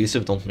Smile.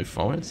 Abusive, don't move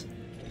forward.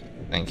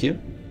 Thank you.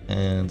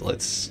 And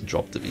let's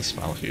drop the Beast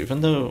Smile here,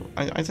 even though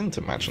I didn't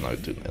imagine I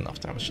would do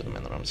enough damage to the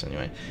Man-at-Arms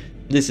anyway.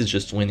 This is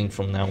just winning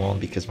from now on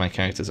because my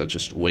characters are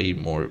just way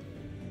more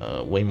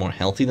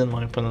healthy than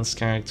my opponent's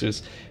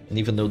characters. And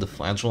even though the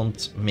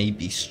Flagellant may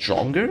be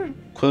stronger,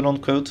 quote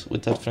unquote,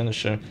 with that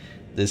finisher,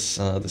 this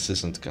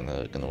isn't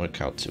gonna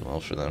work out too well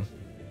for them.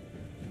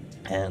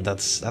 And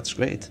that's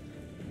great.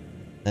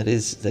 That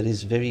is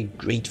very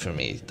great for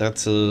me. That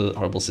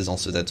Arbals is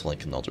also dead to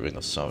like another Ring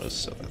of Sorrows,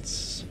 so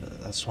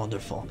that's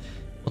wonderful.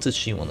 What does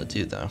she want to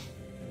do though?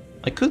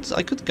 I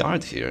could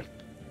guard here.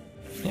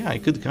 Yeah, I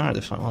could guard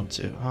if I want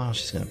to. Oh,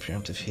 she's gonna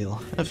preemptive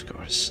heal, of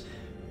course.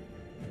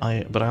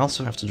 But I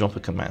also have to drop a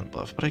command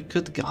buff. But I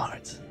could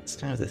guard. It's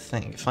kind of the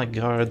thing. If I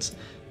guard,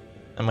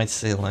 I might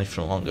stay alive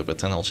for longer, but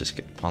then I'll just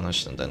get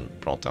punished and then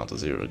brought down to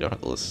 0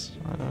 regardless.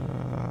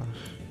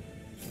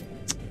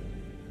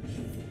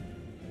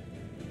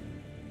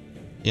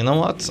 You know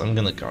what? I'm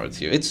gonna guard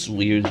here. It's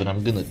weird, but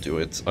I'm gonna do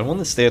it. I want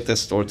to stay at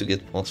this store to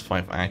get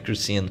 +5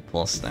 accuracy and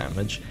plus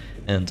damage,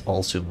 and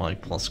also my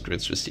plus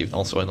crits received.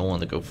 Also, I don't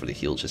want to go for the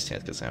heal just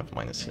yet because I have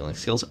minus healing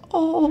skills.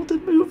 Oh, the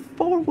move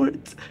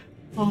forward!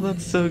 Oh,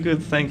 that's so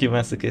good. Thank you,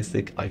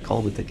 Masochistic. I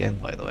called it again,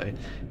 by the way.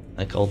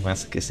 I called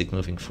Masochistic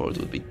moving forward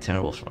would be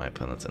terrible for my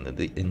opponent, and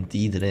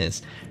indeed it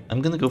is.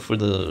 I'm gonna go for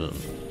the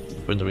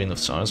Reign of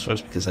Sorrows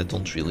first because I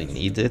don't really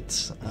need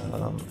it.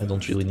 I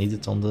don't really need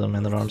it on the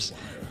Man-at-Arms.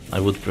 I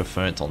would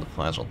prefer it on the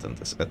Flagellant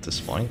at this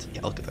point.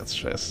 Yeah, look at that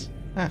stress.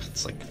 Ah,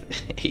 it's like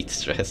 8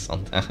 stress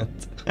on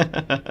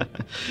that.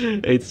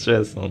 8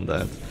 stress on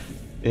that.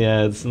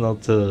 Yeah, it's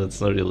not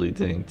really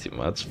doing too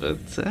much, but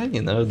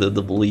you know,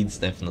 the bleed's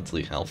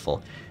definitely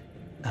helpful.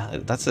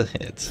 That's a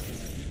hit.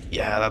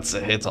 Yeah, that's a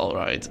hit,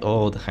 alright.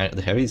 Oh, the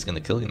Harry's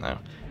gonna kill you now.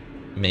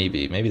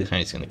 Maybe the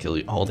Harry's gonna kill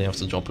you. Oh, they have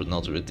to drop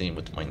another redeem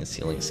with minus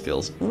healing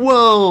skills.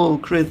 Whoa,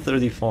 crit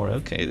 34.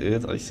 Okay,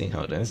 dude, I see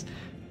how it is.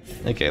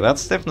 Okay,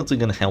 that's definitely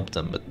gonna help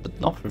them, but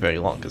not for very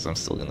long, because I'm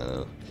still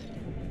gonna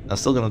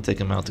take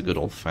him out the good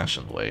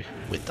old-fashioned way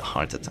with the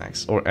heart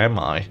attacks. Or am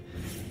I?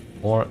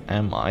 Or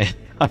am I?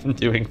 I'm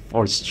doing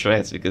 4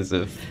 stress because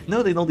of...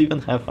 No, they don't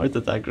even have heart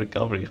attack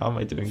recovery. How am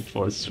I doing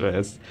 4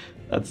 stress?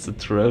 That's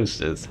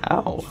atrocious.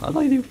 How? How did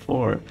I do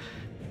 4?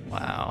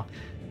 Wow.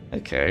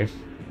 Okay.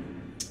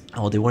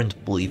 Oh, they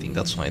weren't bleeding,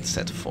 that's why it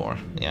said 4.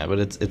 Yeah, but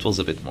it was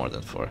a bit more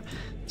than 4.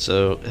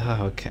 So,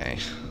 okay.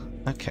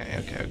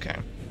 Okay.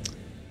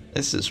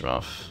 This is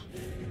rough.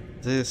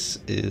 This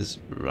is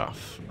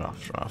rough.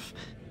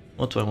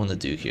 What do I want to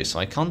do here? So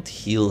I can't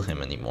heal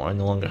him anymore. I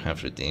no longer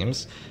have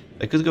redeems.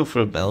 I could go for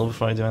a bell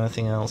before I do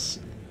anything else.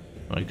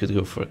 Or I could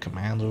go for a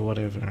command or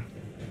whatever.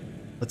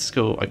 Let's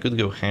go. I could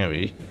go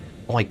Harry.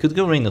 Oh, I could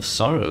go Reign of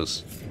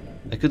Sorrows.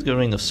 I could go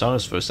Reign of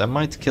Sorrows first. I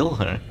might kill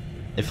her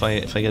if I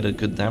get a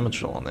good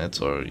damage roll on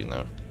it, or you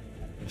know,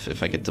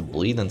 if I get to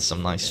bleed and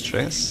some nice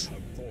stress.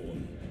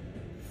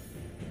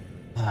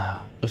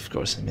 Of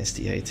course I missed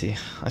the 80.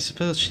 I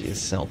suppose she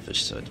is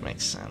selfish, so it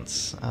makes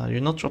sense.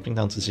 You're not dropping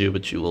down to 0,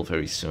 but you will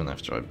very soon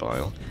after I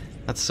bile.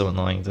 That's so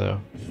annoying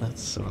though.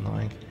 That's so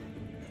annoying.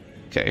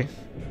 Okay.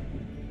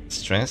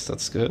 Stress,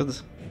 that's good.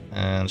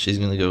 And she's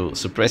gonna go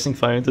suppressing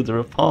fire into the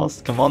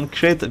riposte. Come on,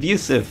 crit,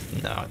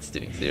 abusive! No, it's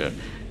doing 0.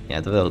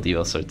 Yeah, the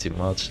Veldivas are too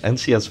much. And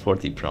she has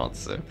 40 prods,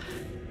 so...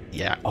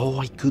 Yeah, oh,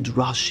 I could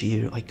rush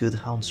here. I could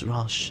Hound's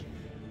Rush.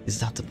 Is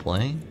that the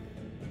play?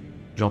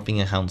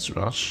 Dropping a Hound's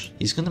Rush.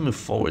 He's gonna move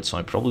forward, so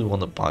I probably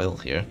want to bile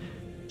here.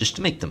 Just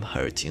to make them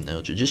hurt, you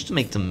know? Just to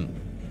make them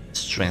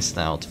stressed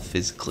out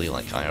physically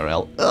like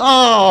IRL.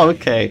 Oh,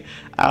 okay.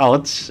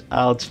 Ouch.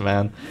 Ouch,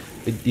 man.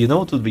 You know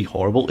what would be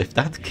horrible? If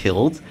that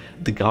killed,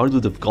 the guard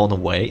would have gone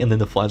away, and then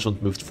the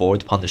Flagellant moved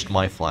forward, punished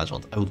my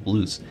Flagellant. I would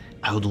lose.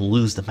 I would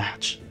lose the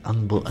match.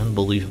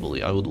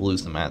 Unbelievably, I would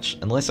lose the match.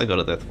 Unless I got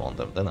a death on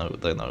them, then I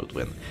would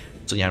win.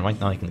 So yeah, right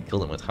now I can kill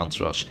them with Hound's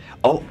Rush.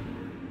 Oh!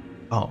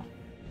 Oh.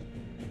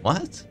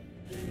 What?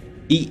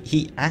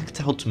 He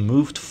act out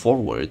moved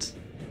forward.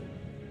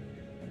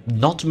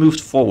 Not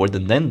moved forward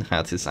and then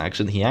had his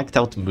action, he act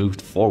out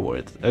moved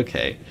forward.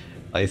 Okay,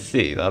 I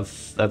see,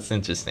 that's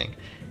interesting.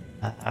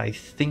 I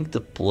think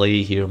the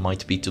play here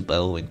might be to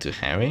bellow into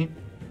Harry.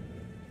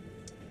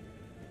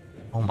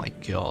 Oh my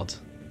god.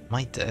 Am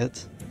I dead?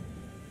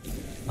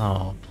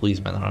 Oh,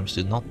 please, Man-at-Arms,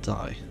 do not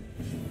die.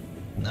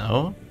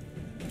 No?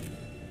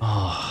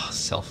 Oh,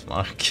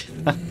 self-mark.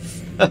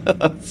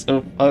 That's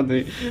so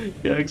funny.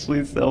 He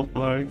actually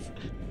self-marks.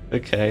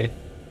 Okay.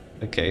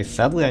 Okay,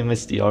 sadly I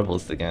missed the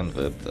Arbalist again,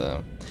 but...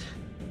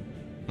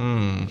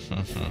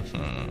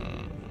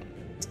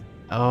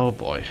 Oh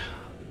boy.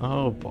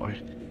 Oh boy.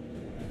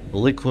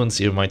 Lick wounds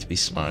here might be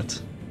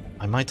smart.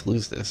 I might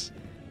lose this.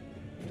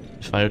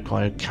 If I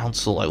require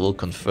counsel, I will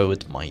confer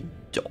with my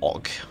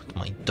dog. With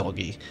my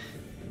doggy.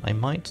 I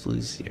might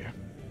lose here.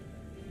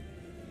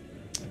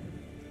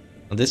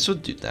 This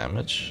would do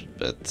damage,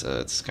 but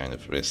it's kind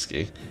of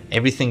risky.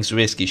 Everything's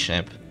risky,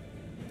 Shep.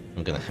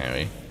 I'm gonna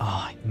Harry.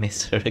 Oh, I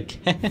miss her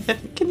again.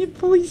 Can you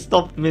please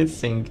stop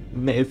missing?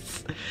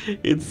 Miss.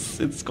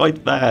 It's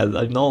quite bad.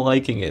 I'm not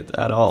liking it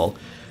at all.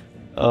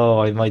 Oh,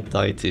 I might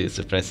die to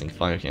suppressing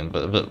fire again,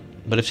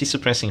 but if she's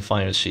suppressing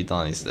fire, she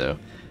dies though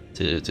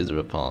to the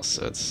riposte,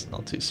 so it's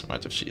not too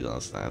smart if she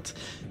does that.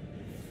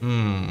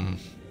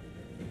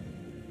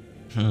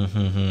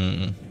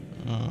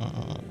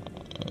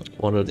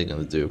 What are they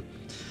gonna do?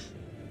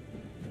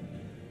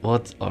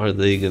 What are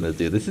they gonna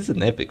do? This is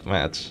an epic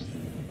match.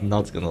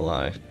 Not gonna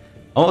lie.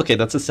 Oh, okay,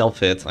 that's a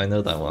self-hit. I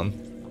know that one.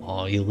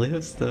 Oh, he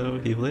lives though.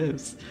 He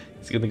lives.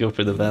 He's gonna go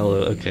for the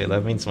Valo. Okay,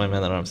 that means my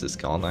Man-at-Arms is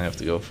gone. I have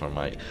to go for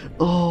my...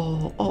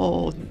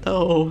 Oh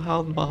no,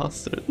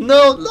 Houndmaster.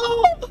 No,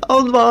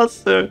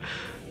 Houndmaster.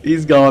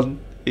 He's gone.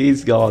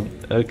 He's gone.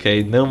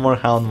 Okay, no more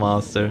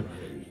Houndmaster.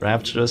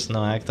 Rapturous,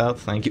 no act out.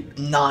 Thank you.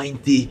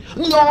 90.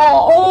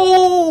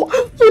 No!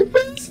 I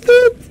missed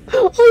it.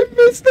 I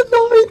missed the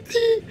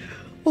 90.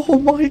 Oh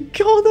my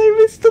god, I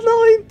missed the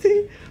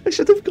 90! I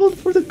should have gone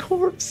for the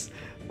corpse!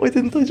 Why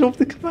didn't I drop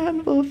the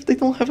command buff? They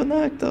don't have an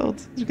act out.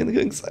 They're gonna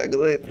go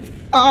exaggerate.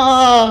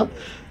 Ah!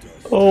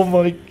 Oh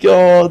my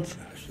god.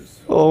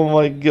 Oh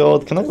my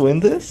god. Can I win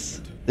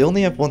this? They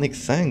only have one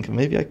exsank.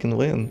 Maybe I can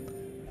win.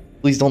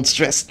 Please don't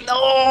stress.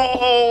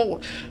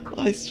 No!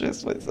 I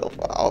stressed myself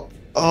out.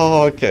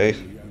 Oh, okay.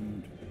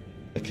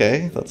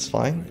 Okay, that's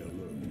fine.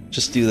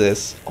 Just do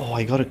this. Oh,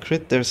 I got a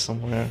crit there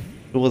somewhere.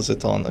 Who was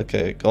it on?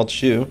 Okay,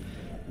 got you.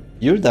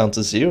 You're down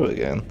to 0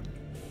 again.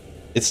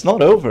 It's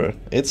not over.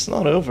 It's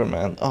not over,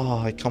 man. Oh,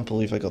 I can't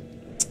believe I got...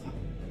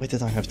 Why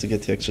did I have to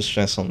get the extra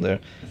stress on there?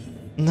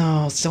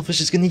 No, Selfish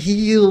is gonna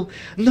heal!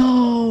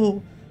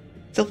 No!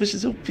 Selfish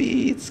is OP,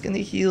 it's gonna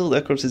heal.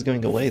 That corpse is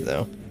going away,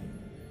 though.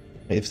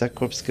 If that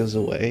corpse goes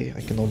away,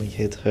 I can only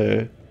hit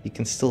her. He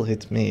can still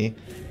hit me.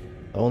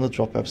 I want to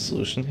drop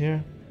Absolution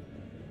here.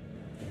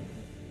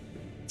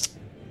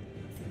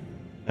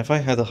 Have I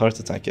had a heart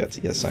attack yet?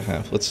 Yes, I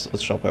have. Let's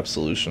drop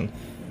Absolution.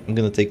 I'm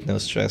gonna take no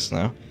stress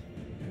now.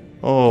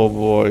 Oh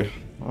boy.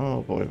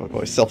 Oh boy, boy,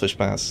 boy. Selfish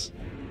pass.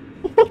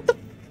 What the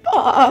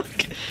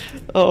fuck?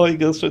 Oh, he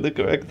goes for the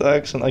correct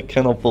action. I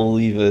cannot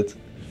believe it.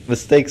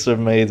 Mistakes were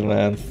made,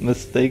 man.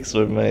 Mistakes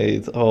were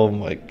made. Oh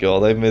my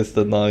god, I missed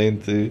the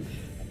 90.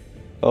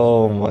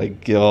 Oh my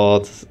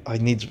god. I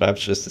need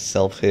Raptures to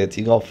self-hit.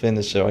 He got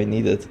finisher. I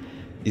need it.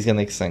 He's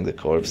gonna exsank the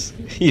corpse.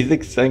 He's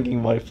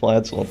exsanking my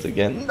flats once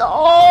again.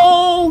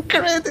 No!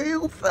 Crit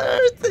heal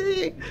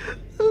 30!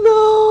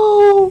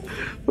 No!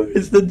 Where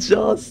is the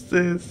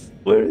justice?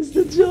 Where is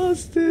the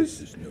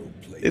justice?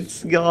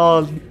 It's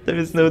gone. There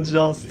is no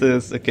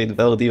justice. Okay, the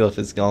Valdiv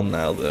is gone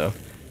now, though.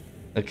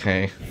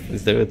 Okay,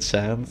 is there a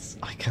chance?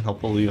 I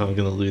cannot believe I'm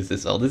gonna lose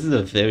this. Oh, this is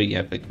a very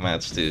epic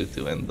match to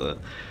end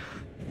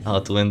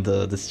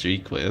the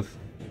streak with.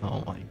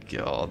 Oh my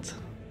god.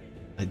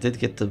 I did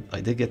get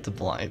the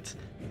blight.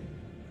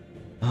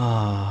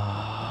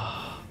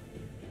 Ah,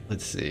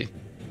 let's see.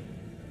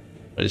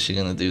 What is she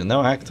gonna do?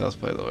 No Actos,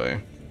 by the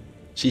way.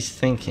 She's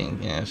thinking.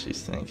 Yeah,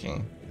 she's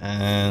thinking.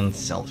 And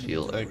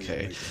self-heal.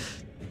 Okay.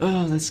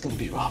 Oh, that's gonna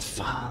be rough.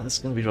 That's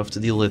gonna be rough to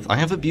deal with. I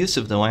have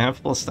abusive though. I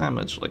have plus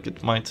damage. Like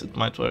it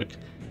might work.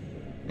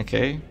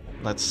 Okay,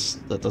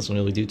 that doesn't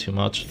really do too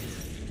much.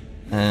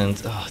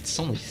 And oh, it's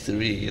only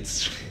 3.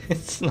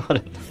 It's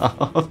not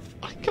enough.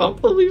 I can't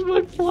believe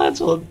my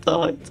flagellum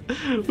died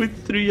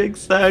with 3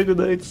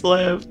 hexagonates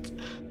left.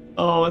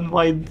 Oh, and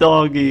my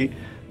doggy.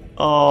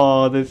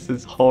 Oh, this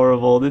is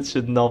horrible. This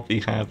should not be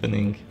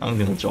happening. I'm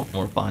gonna drop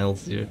more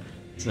vials here.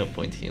 There's no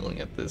point healing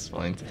at this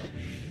point.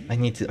 I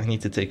need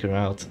to take her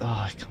out. Oh,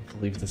 I can't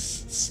believe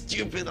this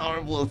stupid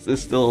Armlet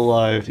is still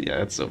alive.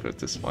 Yeah, it's over at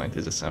this point.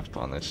 I just have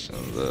punish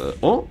and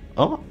oh,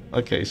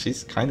 okay,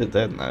 she's kind of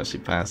dead now. She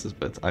passes,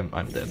 but I'm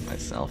dead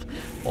myself.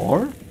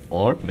 Or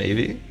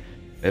maybe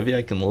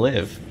I can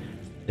live.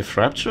 If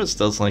Rapturous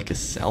does like a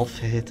self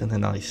hit and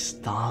then I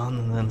stun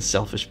and then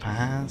selfish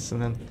pass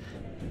and then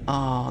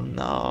oh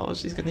no,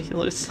 she's gonna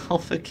heal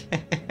herself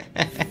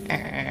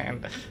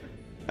again.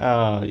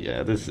 Oh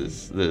yeah, this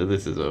is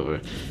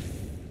over.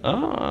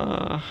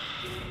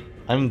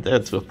 I'm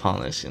dead to a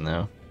punish, you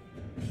know.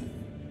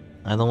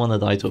 I don't want to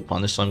die to a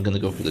punish, so I'm gonna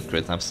go for the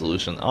crit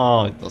absolution.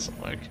 Oh, it doesn't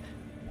work.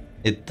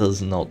 It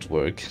does not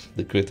work.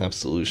 The crit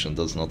absolution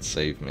does not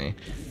save me.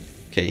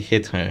 Okay,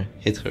 hit her,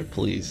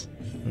 please.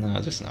 No,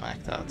 just no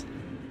act out.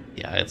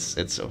 Yeah,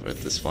 it's over at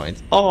this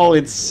point. Oh,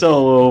 it's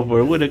so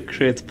over with a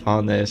crit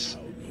punish.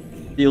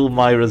 Feel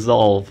my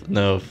resolve.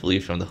 No, flee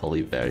from the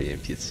holy barrier,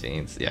 peace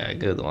fiends. Yeah,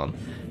 good one.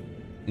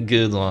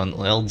 Good one.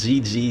 Well,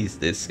 GG's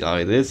this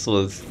guy. This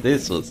was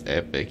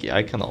epic. Yeah,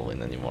 I cannot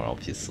win anymore,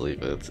 obviously,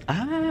 but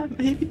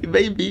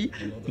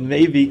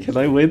maybe can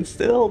I win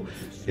still?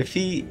 If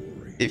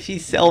he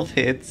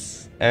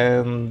self-hits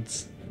and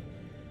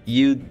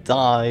you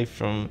die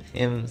from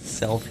him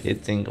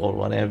self-hitting or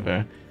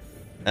whatever,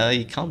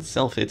 you can't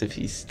self-hit if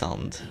he's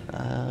stunned.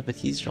 But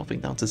he's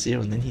dropping down to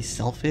 0 and then he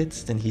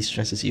self-hits, then he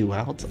stresses you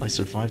out. I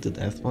survived the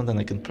death one, then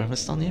I can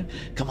perma-stun you.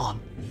 Come on!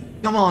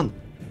 Come on!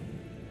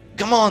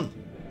 Come on!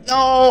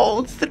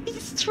 No! 3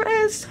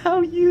 stress!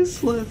 How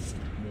useless!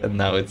 And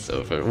now it's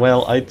over.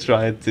 Well, I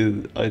tried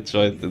to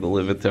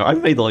deliver there. I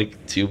made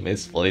like 2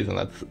 misplays and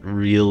that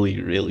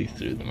really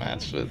threw the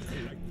match, but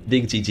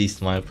big GG's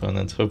to my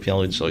opponent. Hope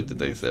y'all enjoyed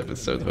today's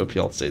episode. Hope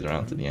y'all stayed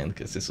around to the end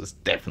because this was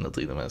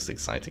definitely the most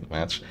exciting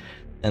match.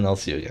 And I'll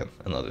see you again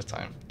another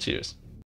time. Cheers.